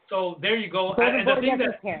so there you go. And the thing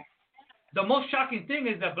the most shocking thing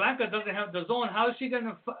is that Blanca doesn't have the zone. How is she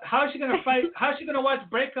gonna fight? How is she gonna watch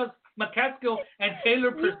Breakout McCaskill and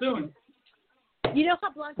Taylor Pursoon? You know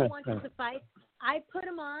how Blanca wants us to fight? I put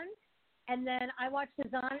him on, and then I watch the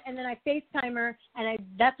zone, and then I FaceTime her, and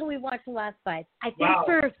that's when we watched the last fight. I think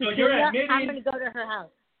for Cecilia, I'm gonna go to her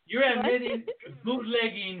house. You're admitting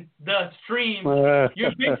bootlegging the stream.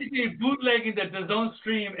 You're basically bootlegging the DAZN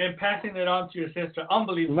stream and passing it on to your sister.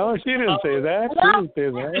 Unbelievable. No, she didn't say that. She didn't say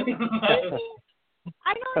that.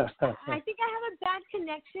 I know. I think I have a bad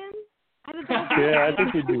connection. I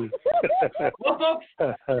think you do. Well, folks,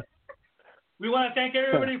 we want to thank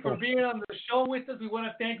everybody for being on the show with us. We want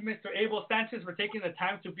to thank Mr. Abel Sanchez for taking the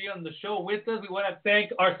time to be on the show with us. We want to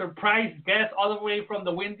thank our surprise guest all the way from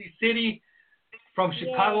the Windy City, from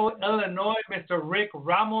Chicago, Illinois, Mr. Rick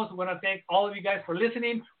Ramos. We want to thank all of you guys for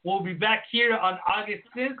listening. We'll be back here on August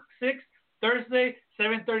 6th, Thursday,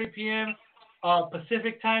 7:30 p.m.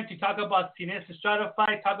 Pacific time to talk about Inés Estrada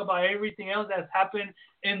fight, talk about everything else that's happened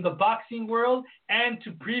in the boxing world, and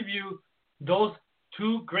to preview those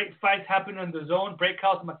two great fights happening on the zone,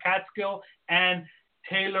 Breakhouse McCaskill and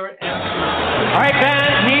Taylor M. All right,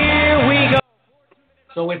 fans, here we go.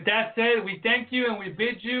 So with that said, we thank you and we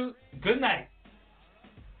bid you good night.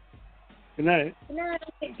 Good night. Good night.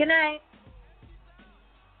 Good night.